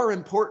results are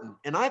important.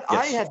 And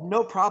I have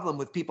no problem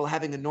with people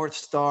having a North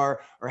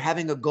Star or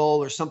having a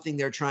goal or something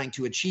they're trying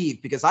to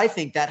achieve, because I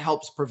think that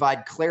helps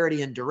provide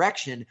clarity and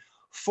direction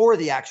for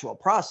the actual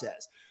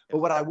process. But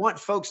what I want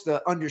folks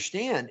to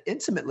understand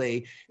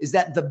intimately is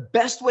that the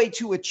best way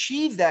to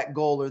achieve that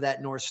goal or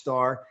that North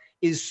Star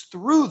is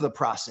through the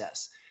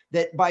process.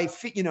 That by,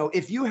 you know,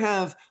 if you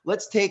have,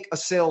 let's take a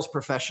sales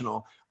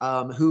professional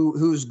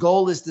whose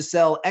goal is to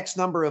sell X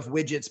number of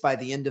widgets by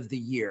the end of the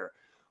year.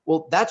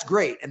 Well, that's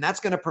great. And that's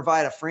going to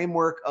provide a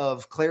framework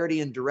of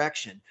clarity and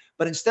direction.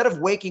 But instead of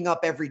waking up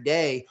every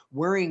day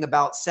worrying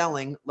about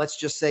selling, let's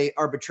just say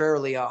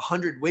arbitrarily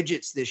 100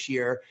 widgets this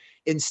year,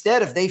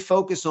 instead, if they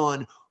focus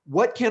on,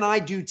 what can I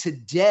do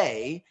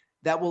today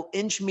that will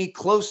inch me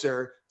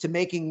closer to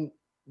making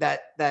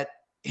that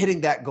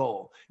hitting that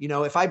goal.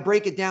 If I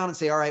break it down and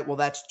say, all right, well,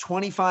 that's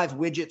 25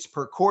 widgets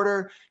per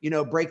quarter,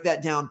 break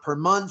that down per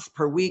month,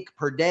 per week,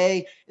 per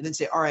day, and then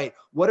say, all right,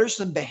 what are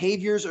some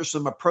behaviors or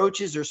some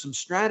approaches or some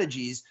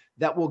strategies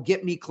that will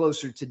get me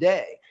closer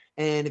today?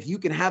 And if you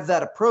can have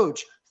that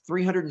approach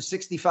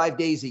 365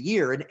 days a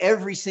year, and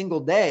every single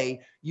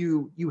day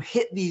you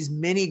hit these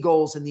many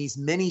goals and these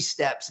many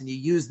steps, and you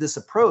use this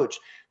approach,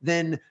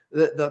 then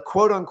the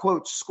quote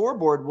unquote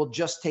scoreboard will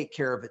just take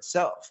care of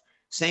itself.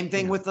 Same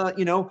thing with,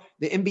 the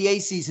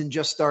NBA season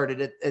just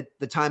started at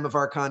the time of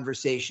our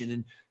conversation.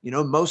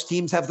 And, most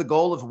teams have the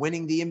goal of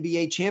winning the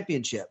NBA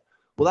championship.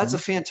 Well, that's a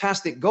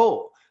fantastic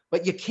goal,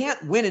 but you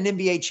can't win an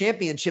NBA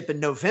championship in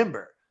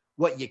November.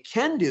 What you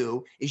can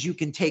do is you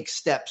can take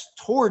steps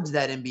towards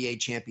that NBA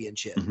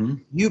championship.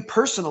 You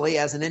personally,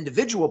 as an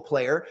individual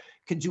player,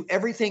 can do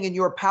everything in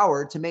your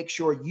power to make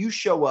sure you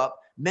show up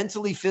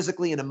mentally,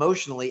 physically, and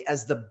emotionally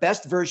as the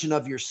best version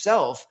of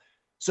yourself,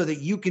 so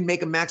that you can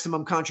make a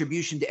maximum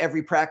contribution to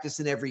every practice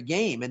and every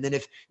game. And then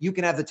if you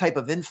can have the type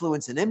of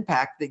influence and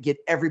impact that get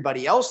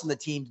everybody else on the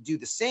team to do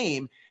the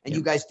same, and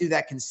you guys do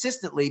that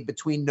consistently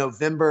between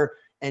November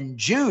and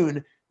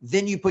June,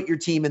 then you put your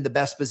team in the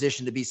best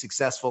position to be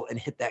successful and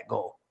hit that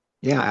goal.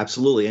 Yeah,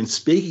 absolutely. And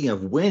speaking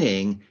of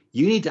winning,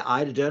 you need to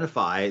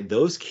identify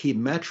those key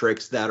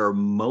metrics that are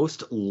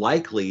most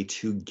likely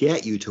to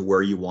get you to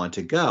where you want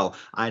to go.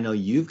 I know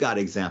you've got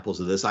examples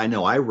of this. I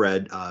know I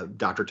read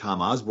Dr. Tom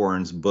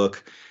Osborne's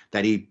book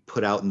that he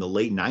put out in the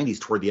late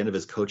 90s toward the end of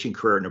his coaching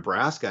career at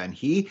Nebraska. And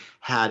he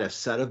had a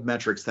set of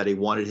metrics that he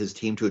wanted his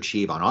team to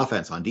achieve on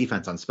offense, on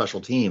defense, on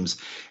special teams.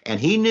 And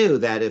he knew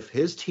that if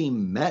his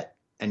team met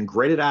and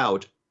graded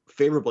out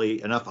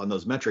favorably enough on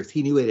those metrics,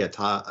 he knew he had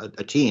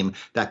a team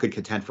that could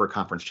contend for a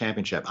conference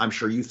championship. I'm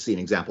sure you've seen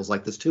examples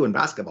like this too in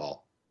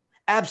basketball.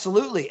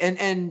 Absolutely.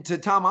 And to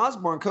Tom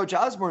Osborne, Coach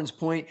Osborne's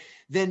point,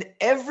 then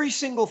every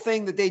single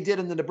thing that they did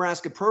in the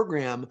Nebraska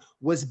program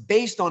was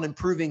based on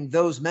improving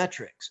those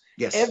metrics.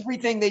 Yes.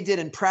 Everything they did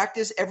in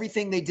practice,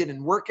 everything they did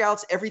in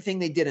workouts, everything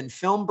they did in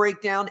film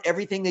breakdown,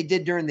 everything they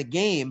did during the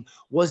game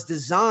was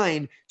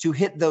designed to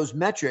hit those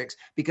metrics,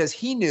 because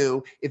he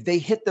knew if they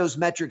hit those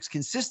metrics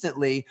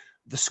consistently,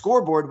 the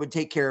scoreboard would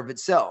take care of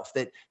itself,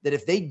 that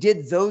if they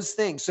did those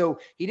things. So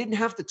he didn't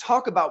have to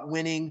talk about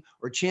winning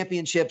or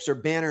championships or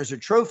banners or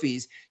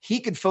trophies. He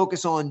could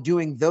focus on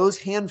doing those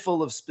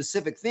handful of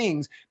specific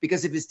things,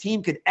 because if his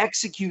team could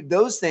execute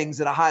those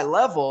things at a high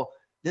level,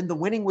 then the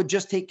winning would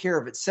just take care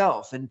of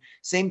itself. And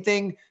same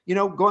thing,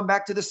 going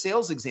back to the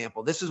sales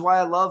example, this is why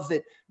I love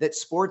that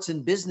sports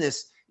and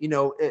business,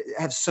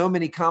 have so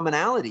many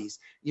commonalities.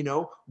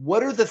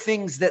 What are the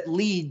things that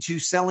lead to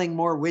selling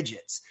more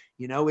widgets?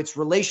 It's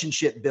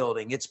relationship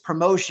building, it's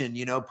promotion,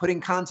 putting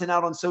content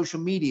out on social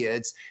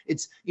media.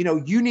 It's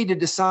you need to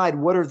decide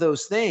what are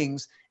those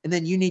things, and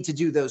then you need to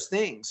do those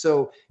things.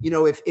 So,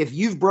 if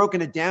you've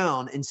broken it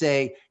down and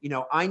say,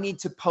 I need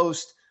to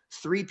post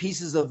 3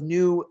 pieces of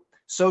new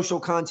social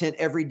content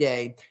every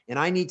day, and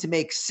I need to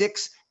make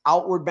 6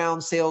 outward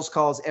bound sales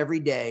calls every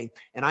day,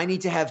 and I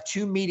need to have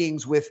 2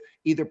 meetings with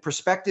either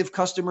prospective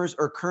customers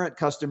or current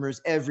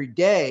customers every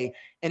day.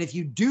 And if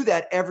you do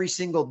that every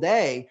single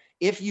day,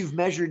 if you've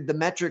measured the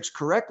metrics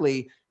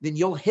correctly, then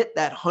you'll hit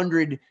that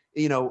 100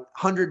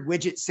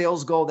 widget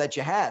sales goal that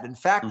you had. In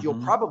fact, you'll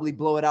probably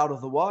blow it out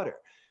of the water.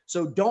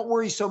 So don't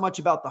worry so much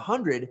about the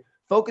 100.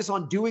 Focus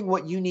on doing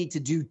what you need to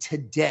do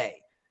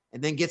today,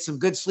 and then get some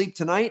good sleep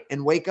tonight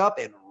and wake up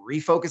and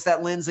refocus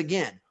that lens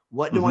again.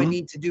 What do I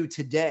need to do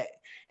today?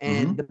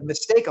 And the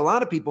mistake a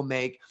lot of people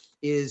make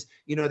is,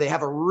 they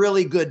have a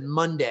really good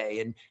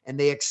Monday and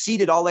they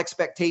exceeded all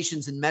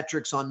expectations and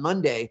metrics on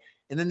Monday.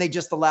 And then they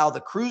just allow the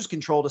cruise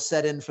control to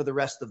set in for the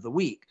rest of the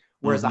week.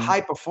 Whereas a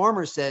high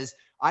performer says,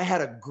 I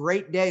had a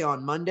great day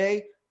on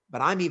Monday, but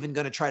I'm even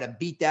going to try to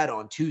beat that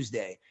on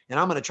Tuesday. And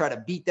I'm going to try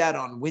to beat that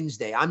on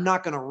Wednesday. I'm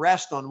not going to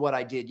rest on what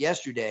I did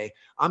yesterday.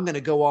 I'm going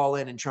to go all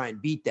in and try and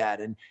beat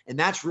that. And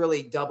that's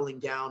really doubling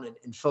down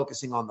and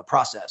focusing on the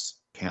process.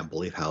 Can't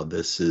believe how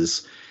this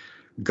is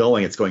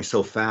going. It's going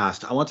so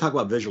fast. I want to talk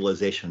about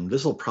visualization.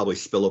 This will probably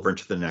spill over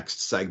into the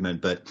next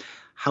segment, but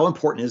how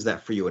important is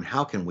that for you, and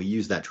how can we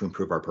use that to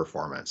improve our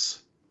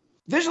performance?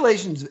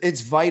 Visualization,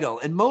 it's vital.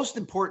 And most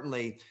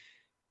importantly,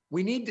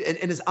 we need to,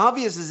 and as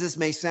obvious as this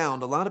may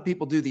sound, a lot of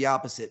people do the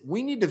opposite.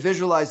 We need to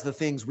visualize the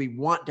things we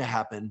want to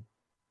happen,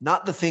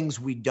 not the things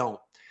we don't.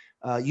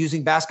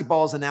 Using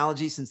basketball as an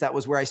analogy, since that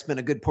was where I spent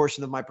a good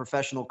portion of my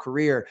professional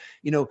career,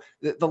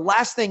 the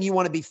last thing you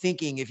want to be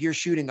thinking if you're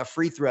shooting a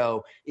free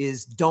throw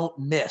is don't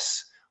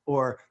miss,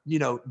 or,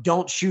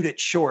 don't shoot it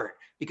short,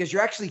 because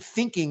you're actually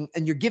thinking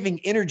and you're giving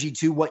energy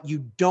to what you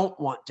don't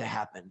want to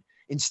happen.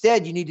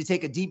 Instead, you need to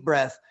take a deep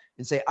breath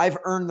and say, I've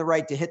earned the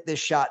right to hit this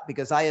shot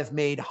because I have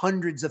made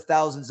hundreds of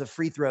thousands of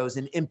free throws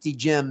in empty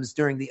gyms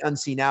during the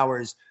unseen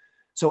hours.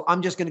 So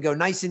I'm just going to go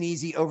nice and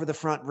easy over the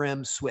front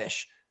rim,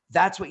 swish.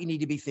 That's what you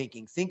need to be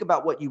thinking. Think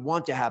about what you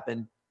want to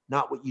happen,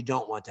 not what you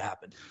don't want to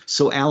happen.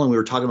 So, Alan, we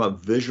were talking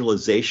about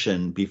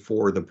visualization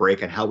before the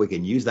break and how we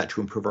can use that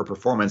to improve our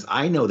performance.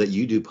 I know that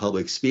you do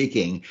public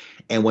speaking,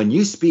 and when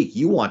you speak,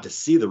 you want to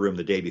see the room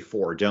the day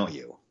before, don't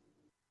you?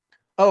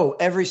 Oh,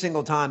 every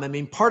single time. I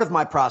mean, part of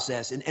my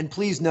process, and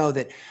please know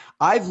that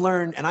I've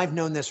learned, and I've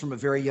known this from a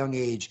very young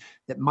age,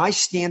 that my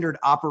standard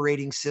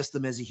operating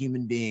system as a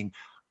human being,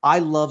 I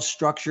love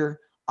structure.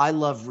 I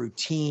love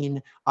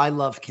routine. I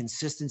love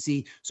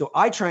consistency. So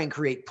I try and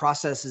create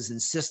processes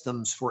and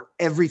systems for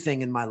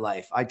everything in my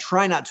life. I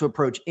try not to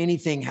approach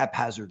anything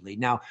haphazardly.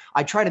 Now,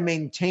 I try to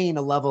maintain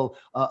a level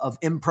of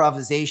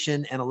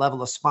improvisation and a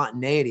level of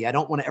spontaneity. I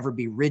don't want to ever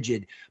be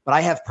rigid, but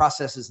I have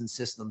processes and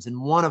systems. And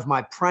one of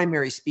my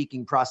primary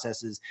speaking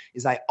processes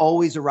is I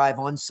always arrive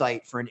on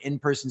site for an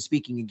in-person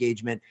speaking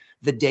engagement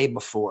the day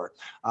before.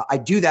 I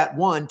do that,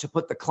 one, to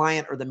put the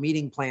client or the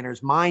meeting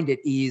planner's mind at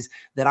ease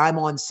that I'm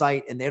on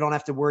site and they don't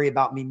have to worry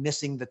about me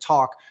missing the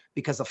talk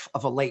because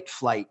of a late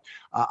flight.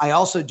 I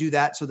also do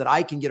that so that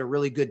I can get a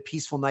really good,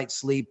 peaceful night's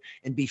sleep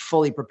and be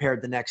fully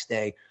prepared the next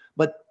day.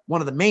 But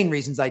one of the main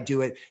reasons I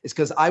do it is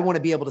because I want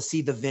to be able to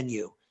see the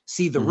venue,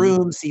 see the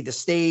room, see the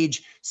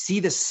stage, see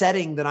the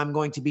setting that I'm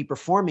going to be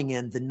performing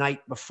in the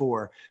night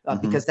before,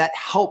 because that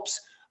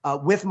helps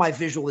with my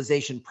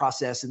visualization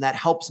process, and that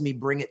helps me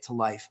bring it to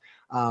life.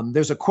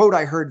 There's a quote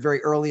I heard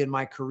very early in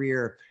my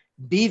career: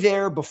 be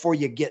there before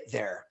you get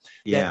there.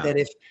 Yeah. That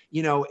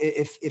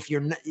if, if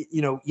you're not,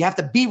 you have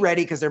to be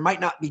ready because there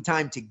might not be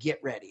time to get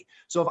ready.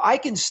 So if I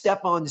can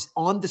step on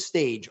the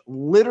stage,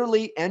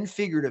 literally and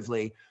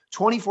figuratively,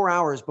 24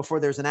 hours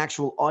before there's an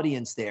actual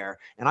audience there,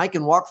 and I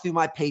can walk through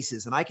my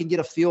paces and I can get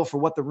a feel for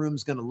what the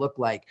room's going to look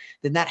like,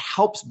 then that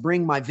helps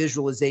bring my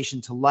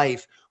visualization to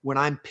life when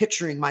I'm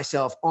picturing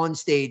myself on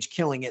stage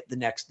killing it the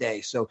next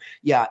day. So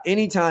yeah,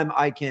 anytime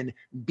I can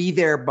be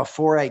there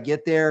before I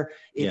get there,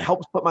 it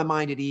helps put my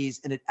mind at ease,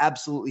 and it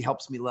absolutely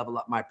helps me level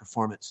up my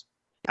performance.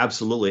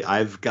 Absolutely.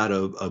 I've got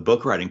a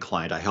book writing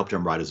client. I helped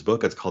him write his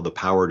book. It's called The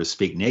Power to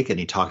Speak Naked. And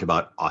he talked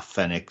about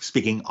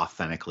speaking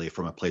authentically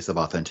from a place of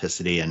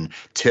authenticity and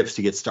tips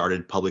to get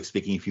started public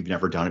speaking if you've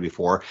never done it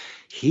before.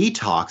 He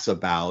talks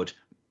about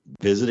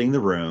visiting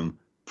the room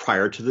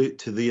prior to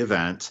the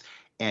event,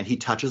 and he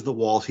touches the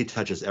walls. He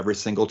touches every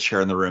single chair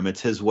in the room.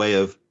 It's his way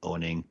of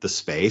owning the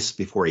space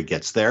before he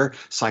gets there.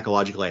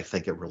 Psychologically, I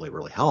think it really,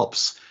 really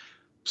helps.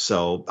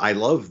 So I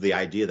love the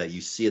idea that you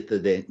see it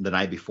the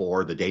night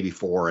before, the day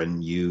before,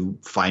 and you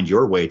find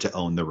your way to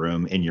own the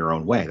room in your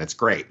own way. That's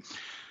great.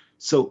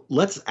 So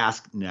let's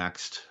ask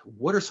next,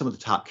 what are some of the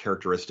top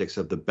characteristics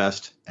of the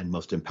best and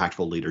most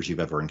impactful leaders you've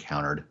ever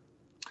encountered?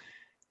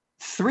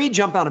 3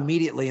 jump out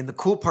immediately. And the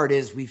cool part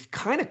is we've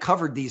kind of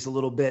covered these a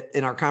little bit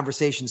in our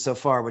conversation so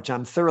far, which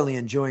I'm thoroughly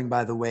enjoying,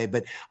 by the way,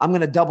 but I'm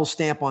going to double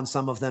stamp on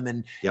some of them.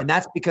 And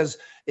that's because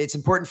it's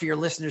important for your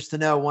listeners to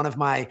know one of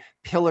my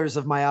pillars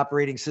of my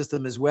operating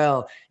system as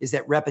well is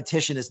that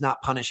repetition is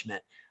not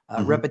punishment.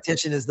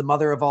 Repetition is the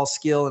mother of all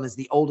skill and is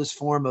the oldest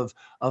form of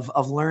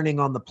learning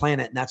on the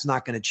planet. And that's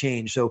not going to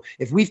change. So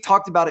if we've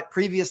talked about it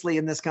previously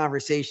in this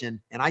conversation,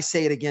 and I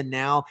say it again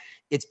now,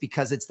 it's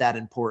because it's that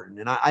important.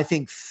 And I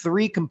think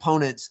 3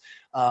 components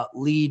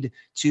lead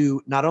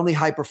to not only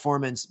high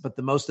performance, but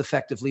the most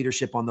effective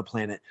leadership on the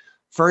planet.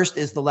 First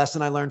is the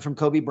lesson I learned from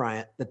Kobe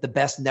Bryant, that the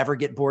best never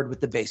get bored with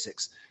the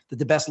basics, that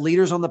the best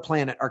leaders on the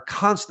planet are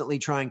constantly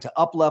trying to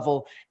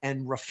up-level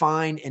and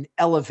refine and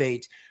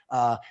elevate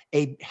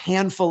a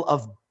handful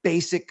of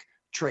basic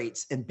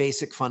traits and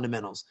basic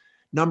fundamentals.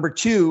 Number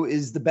 2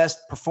 is the best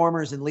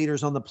performers and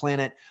leaders on the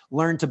planet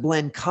learn to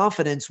blend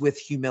confidence with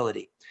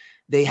humility.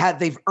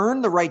 They've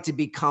earned the right to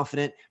be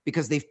confident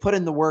because they've put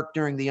in the work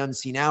during the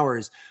unseen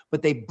hours,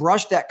 but they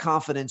brush that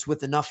confidence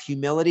with enough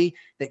humility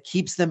that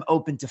keeps them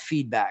open to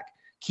feedback,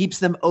 keeps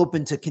them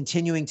open to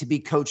continuing to be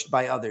coached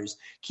by others,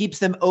 keeps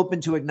them open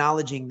to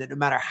acknowledging that no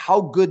matter how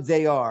good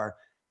they are,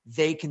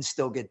 they can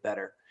still get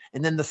better.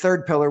 And then the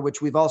third pillar,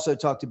 which we've also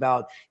talked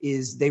about,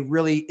 is they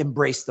really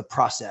embrace the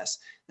process.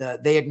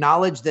 They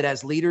acknowledge that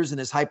as leaders and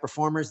as high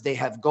performers, they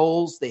have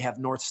goals, they have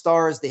North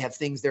Stars, they have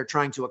things they're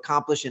trying to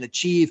accomplish and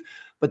achieve,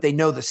 but they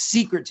know the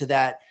secret to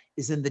that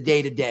is in the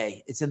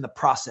day-to-day. It's in the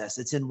process.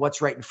 It's in what's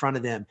right in front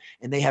of them.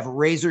 And they have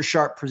razor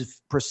sharp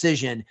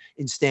precision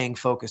in staying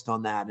focused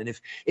on that. And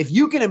if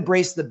you can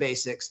embrace the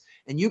basics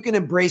and you can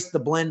embrace the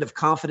blend of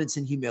confidence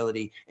and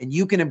humility, and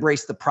you can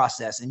embrace the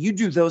process, and you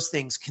do those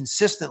things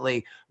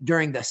consistently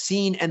during the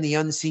seen and the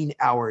unseen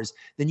hours,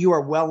 then you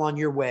are well on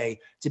your way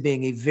to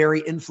being a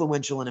very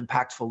influential and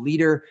impactful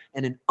leader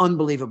and an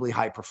unbelievably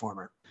high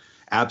performer.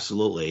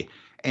 Absolutely.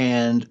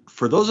 And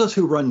for those of us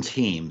who run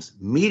teams,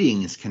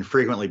 meetings can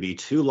frequently be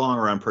too long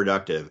or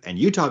unproductive. And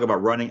you talk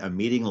about running a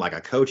meeting like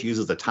a coach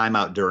uses a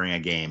timeout during a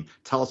game.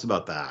 Tell us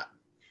about that.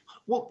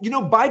 Well,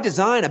 by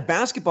design, a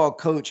basketball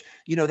coach,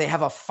 they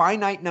have a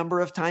finite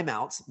number of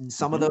timeouts, and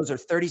some of those are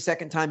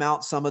 30-second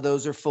timeouts. Some of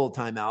those are full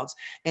timeouts,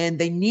 and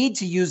they need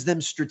to use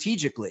them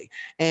strategically,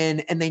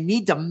 and they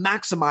need to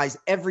maximize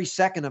every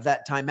second of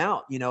that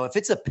timeout. If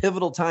it's a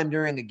pivotal time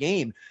during a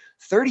game,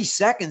 30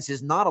 seconds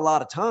is not a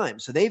lot of time.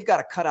 So they've got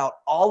to cut out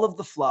all of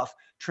the fluff,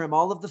 trim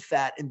all of the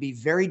fat, and be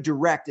very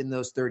direct in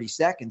those 30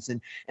 seconds.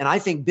 And I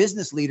think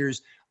business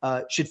leaders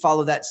should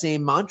follow that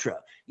same mantra.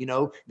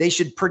 They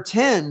should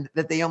pretend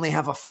that they only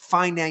have a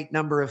finite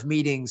number of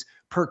meetings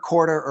per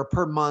quarter or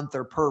per month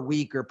or per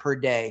week or per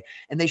day.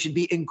 And they should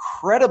be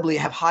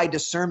have high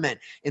discernment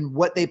in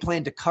what they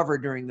plan to cover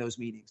during those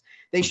meetings.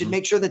 They should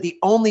make sure that the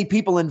only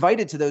people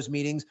invited to those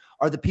meetings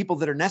are the people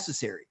that are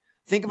necessary.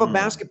 Think of a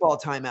basketball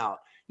timeout.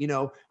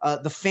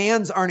 The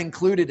fans aren't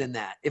included in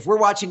that. If we're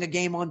watching a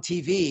game on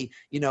TV,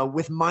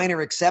 with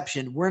minor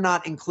exception, we're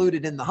not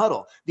included in the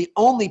huddle. The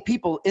only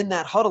people in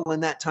that huddle in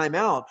that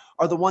timeout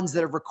are the ones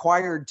that are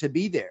required to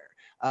be there.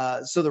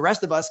 So the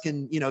rest of us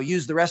can,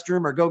 use the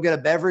restroom or go get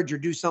a beverage or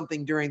do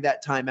something during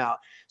that timeout.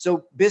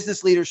 So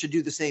business leaders should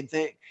do the same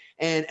thing.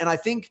 And I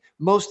think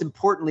most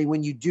importantly,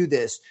 when you do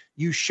this,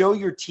 you show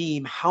your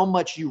team how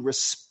much you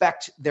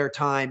respect their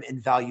time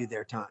and value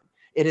their time.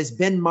 It has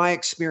been my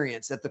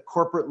experience at the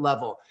corporate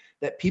level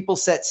that people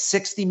set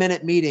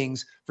 60-minute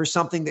meetings for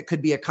something that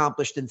could be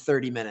accomplished in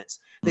 30 minutes.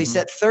 They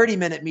set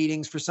 30-minute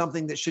meetings for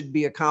something that should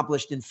be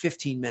accomplished in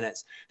 15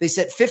 minutes. They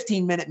set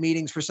 15-minute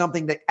meetings for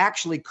something that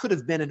actually could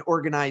have been an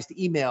organized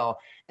email.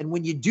 And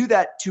when you do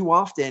that too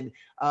often,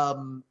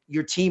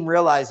 your team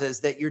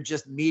realizes that you're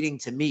just meeting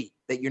to meet,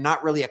 that you're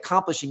not really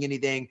accomplishing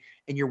anything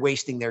and you're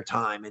wasting their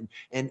time.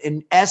 And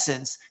in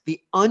essence,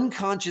 the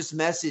unconscious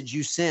message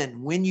you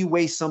send when you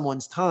waste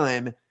someone's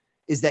time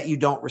is that you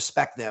don't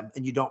respect them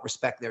and you don't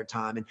respect their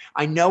time. And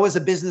I know as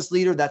a business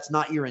leader, that's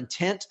not your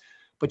intent,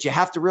 but you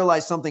have to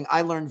realize something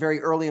I learned very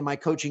early in my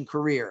coaching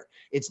career.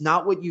 It's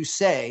not what you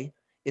say,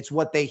 it's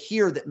what they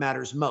hear that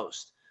matters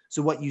most.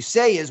 So what you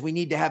say is, we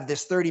need to have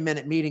this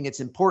 30-minute meeting. It's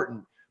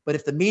important. But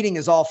if the meeting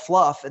is all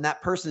fluff and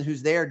that person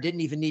who's there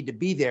didn't even need to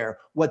be there,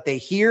 what they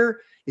hear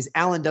is,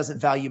 Alan doesn't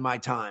value my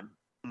time.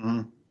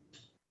 Mm-hmm.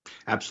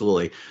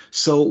 Absolutely.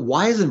 So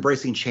why is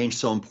embracing change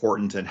so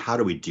important, and how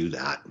do we do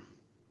that?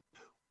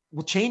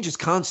 Well, change is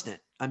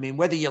constant. I mean,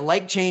 whether you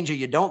like change or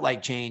you don't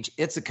like change,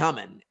 it's a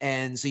coming.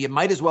 And so you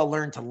might as well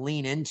learn to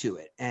lean into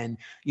it. And,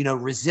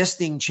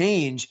 resisting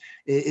change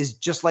is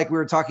just like we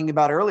were talking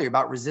about earlier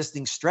about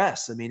resisting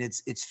stress. I mean,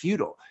 it's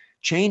futile.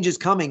 Change is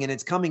coming, and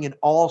it's coming in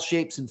all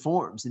shapes and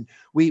forms. And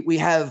we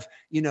have,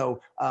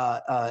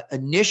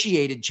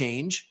 initiated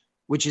change,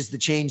 which is the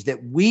change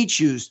that we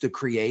choose to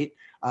create,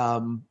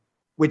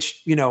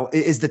 which,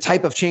 is the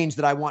type of change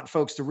that I want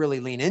folks to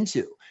really lean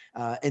into.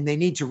 And they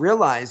need to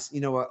realize,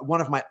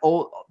 one of my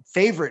old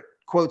favorite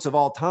quotes of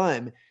all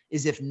time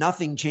is, if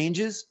nothing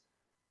changes,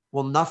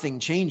 well, nothing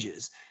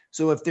changes.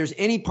 So if there's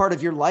any part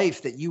of your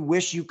life that you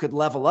wish you could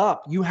level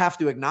up, you have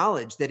to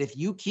acknowledge that if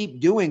you keep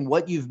doing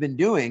what you've been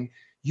doing,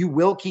 you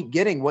will keep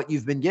getting what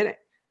you've been getting.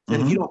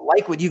 And if you don't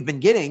like what you've been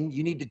getting,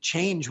 you need to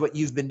change what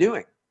you've been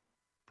doing.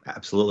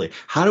 Absolutely.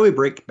 How do we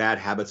break bad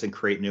habits and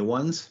create new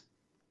ones?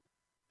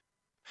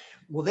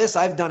 Well,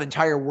 I've done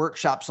entire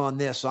workshops on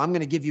this. So I'm going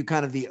to give you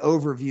kind of the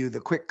overview,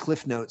 the quick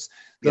cliff notes.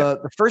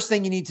 The first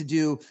thing you need to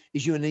do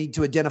is you need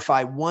to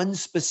identify one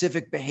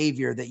specific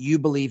behavior that you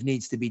believe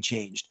needs to be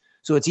changed.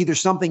 So it's either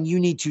something you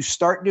need to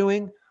start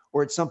doing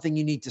or it's something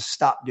you need to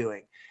stop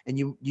doing. And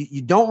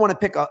you don't want to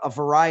pick a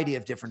variety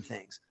of different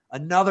things.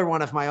 Another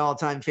one of my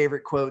all-time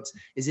favorite quotes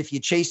is, if you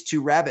chase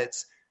two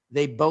rabbits,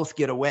 they both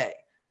get away.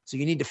 So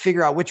you need to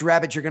figure out which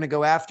rabbit you're going to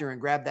go after and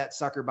grab that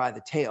sucker by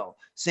the tail.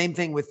 Same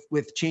thing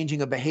with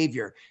changing a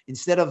behavior.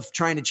 Instead of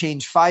trying to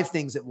change 5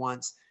 things at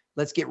once,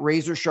 let's get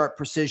razor sharp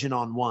precision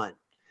on one.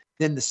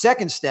 Then the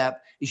second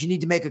step is you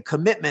need to make a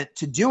commitment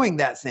to doing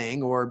that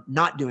thing or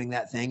not doing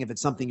that thing if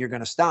it's something you're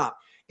going to stop.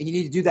 And you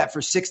need to do that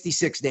for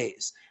 66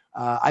 days.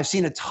 I've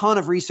seen a ton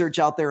of research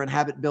out there in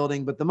habit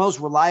building, but the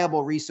most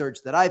reliable research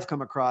that I've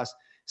come across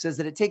says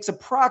that it takes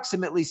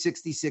approximately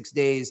 66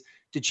 days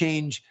to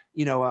change,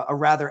 a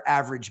rather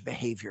average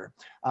behavior.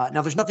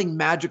 Now, there's nothing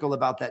magical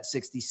about that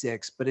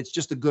 66, but it's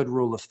just a good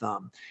rule of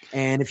thumb.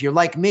 And if you're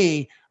like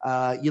me,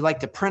 you like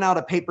to print out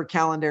a paper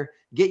calendar,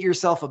 get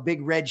yourself a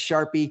big red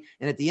Sharpie,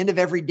 and at the end of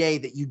every day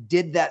that you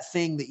did that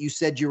thing that you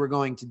said you were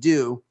going to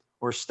do,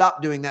 or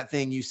stop doing that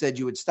thing you said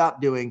you would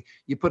stop doing,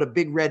 you put a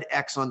big red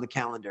X on the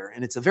calendar.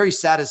 And it's a very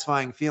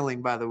satisfying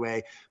feeling, by the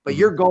way. But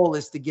your goal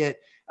is to get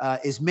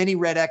as many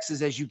red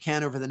X's as you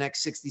can over the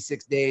next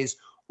 66 days,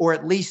 or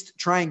at least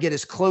try and get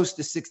as close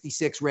to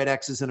 66 red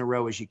X's in a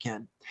row as you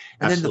can.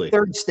 And Absolutely. Then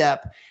the third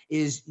step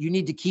is you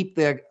need to keep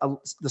the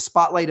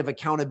spotlight of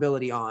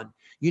accountability on.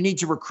 You need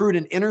to recruit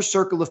an inner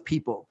circle of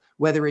people,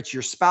 whether it's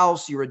your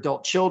spouse, your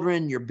adult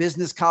children, your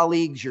business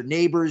colleagues, your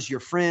neighbors, your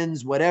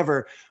friends,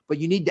 whatever, but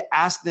you need to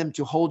ask them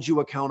to hold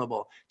you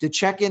accountable, to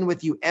check in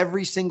with you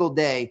every single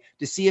day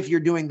to see if you're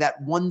doing that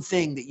one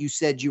thing that you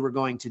said you were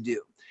going to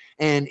do.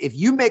 And if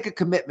you make a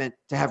commitment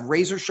to have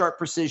razor sharp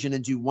precision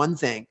and do one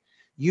thing,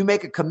 you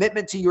make a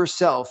commitment to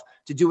yourself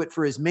to do it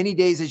for as many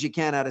days as you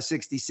can out of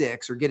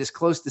 66, or get as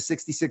close to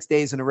 66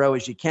 days in a row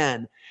as you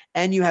can,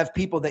 and you have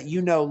people that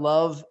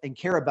love and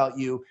care about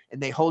you,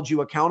 and they hold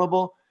you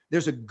accountable,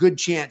 there's a good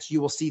chance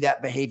you will see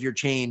that behavior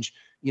change,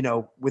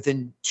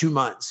 within 2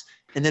 months.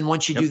 And then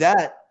once you do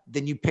that,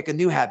 then you pick a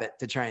new habit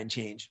to try and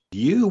change.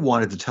 You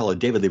wanted to tell a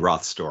David Lee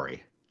Roth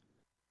story.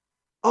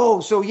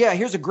 Oh, so yeah,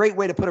 here's a great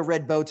way to put a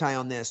red bow tie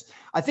on this.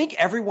 I think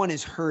everyone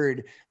has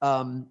heard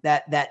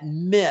that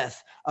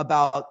myth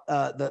about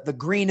the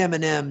green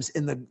M&Ms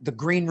in the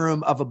green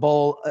room of a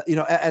bowl, in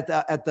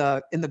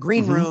the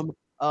green room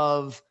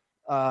of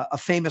a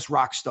famous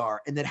rock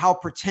star, and that how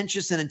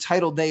pretentious and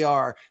entitled they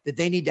are, that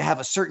they need to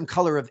have a certain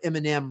color of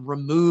M&M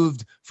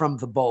removed from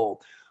the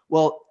bowl.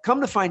 Well,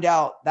 come to find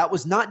out, that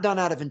was not done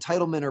out of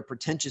entitlement or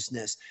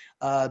pretentiousness.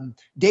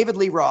 David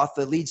Lee Roth,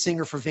 the lead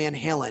singer for Van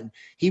Halen,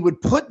 he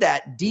would put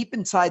that deep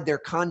inside their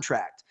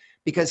contract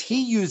because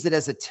he used it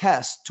as a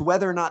test to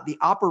whether or not the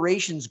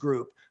operations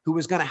group who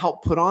was going to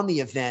help put on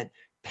the event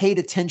paid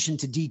attention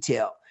to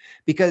detail.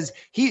 Because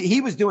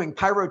he was doing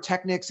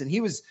pyrotechnics and he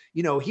was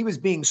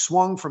being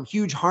swung from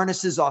huge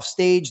harnesses off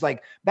stage.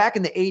 Like back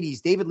in the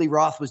 80s, David Lee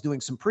Roth was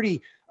doing some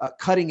pretty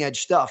cutting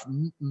edge stuff.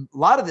 A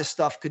lot of this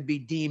stuff could be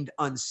deemed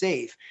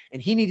unsafe.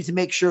 And he needed to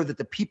make sure that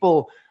the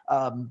people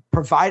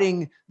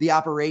providing the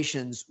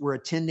operations were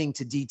attending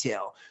to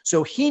detail.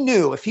 So he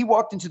knew if he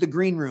walked into the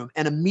green room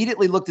and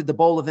immediately looked at the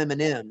bowl of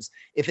M&Ms,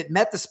 if it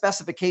met the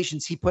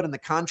specifications he put in the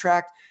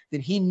contract,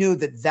 then he knew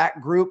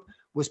that group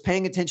was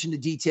paying attention to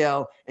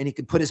detail and he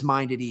could put his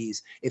mind at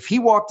ease. If he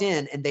walked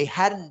in and they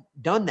hadn't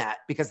done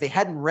that because they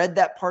hadn't read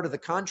that part of the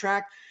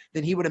contract,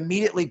 then he would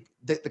immediately,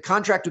 the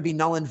contract would be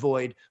null and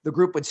void. The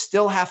group would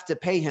still have to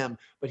pay him,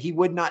 but he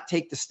would not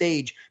take the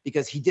stage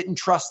because he didn't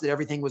trust that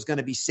everything was going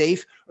to be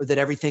safe or that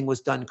everything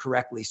was done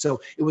correctly.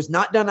 So it was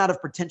not done out of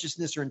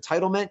pretentiousness or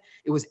entitlement.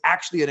 It was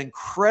actually an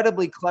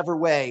incredibly clever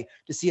way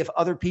to see if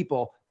other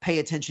people pay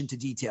attention to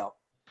detail.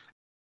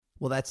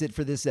 Well, that's it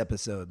for this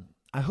episode.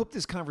 I hope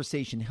this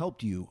conversation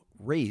helped you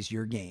raise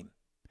your game.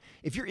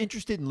 If you're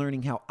interested in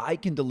learning how I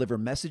can deliver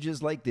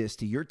messages like this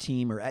to your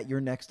team or at your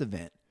next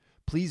event,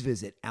 please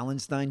visit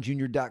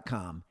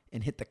alansteinjr.com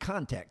and hit the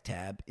contact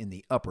tab in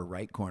the upper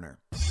right corner.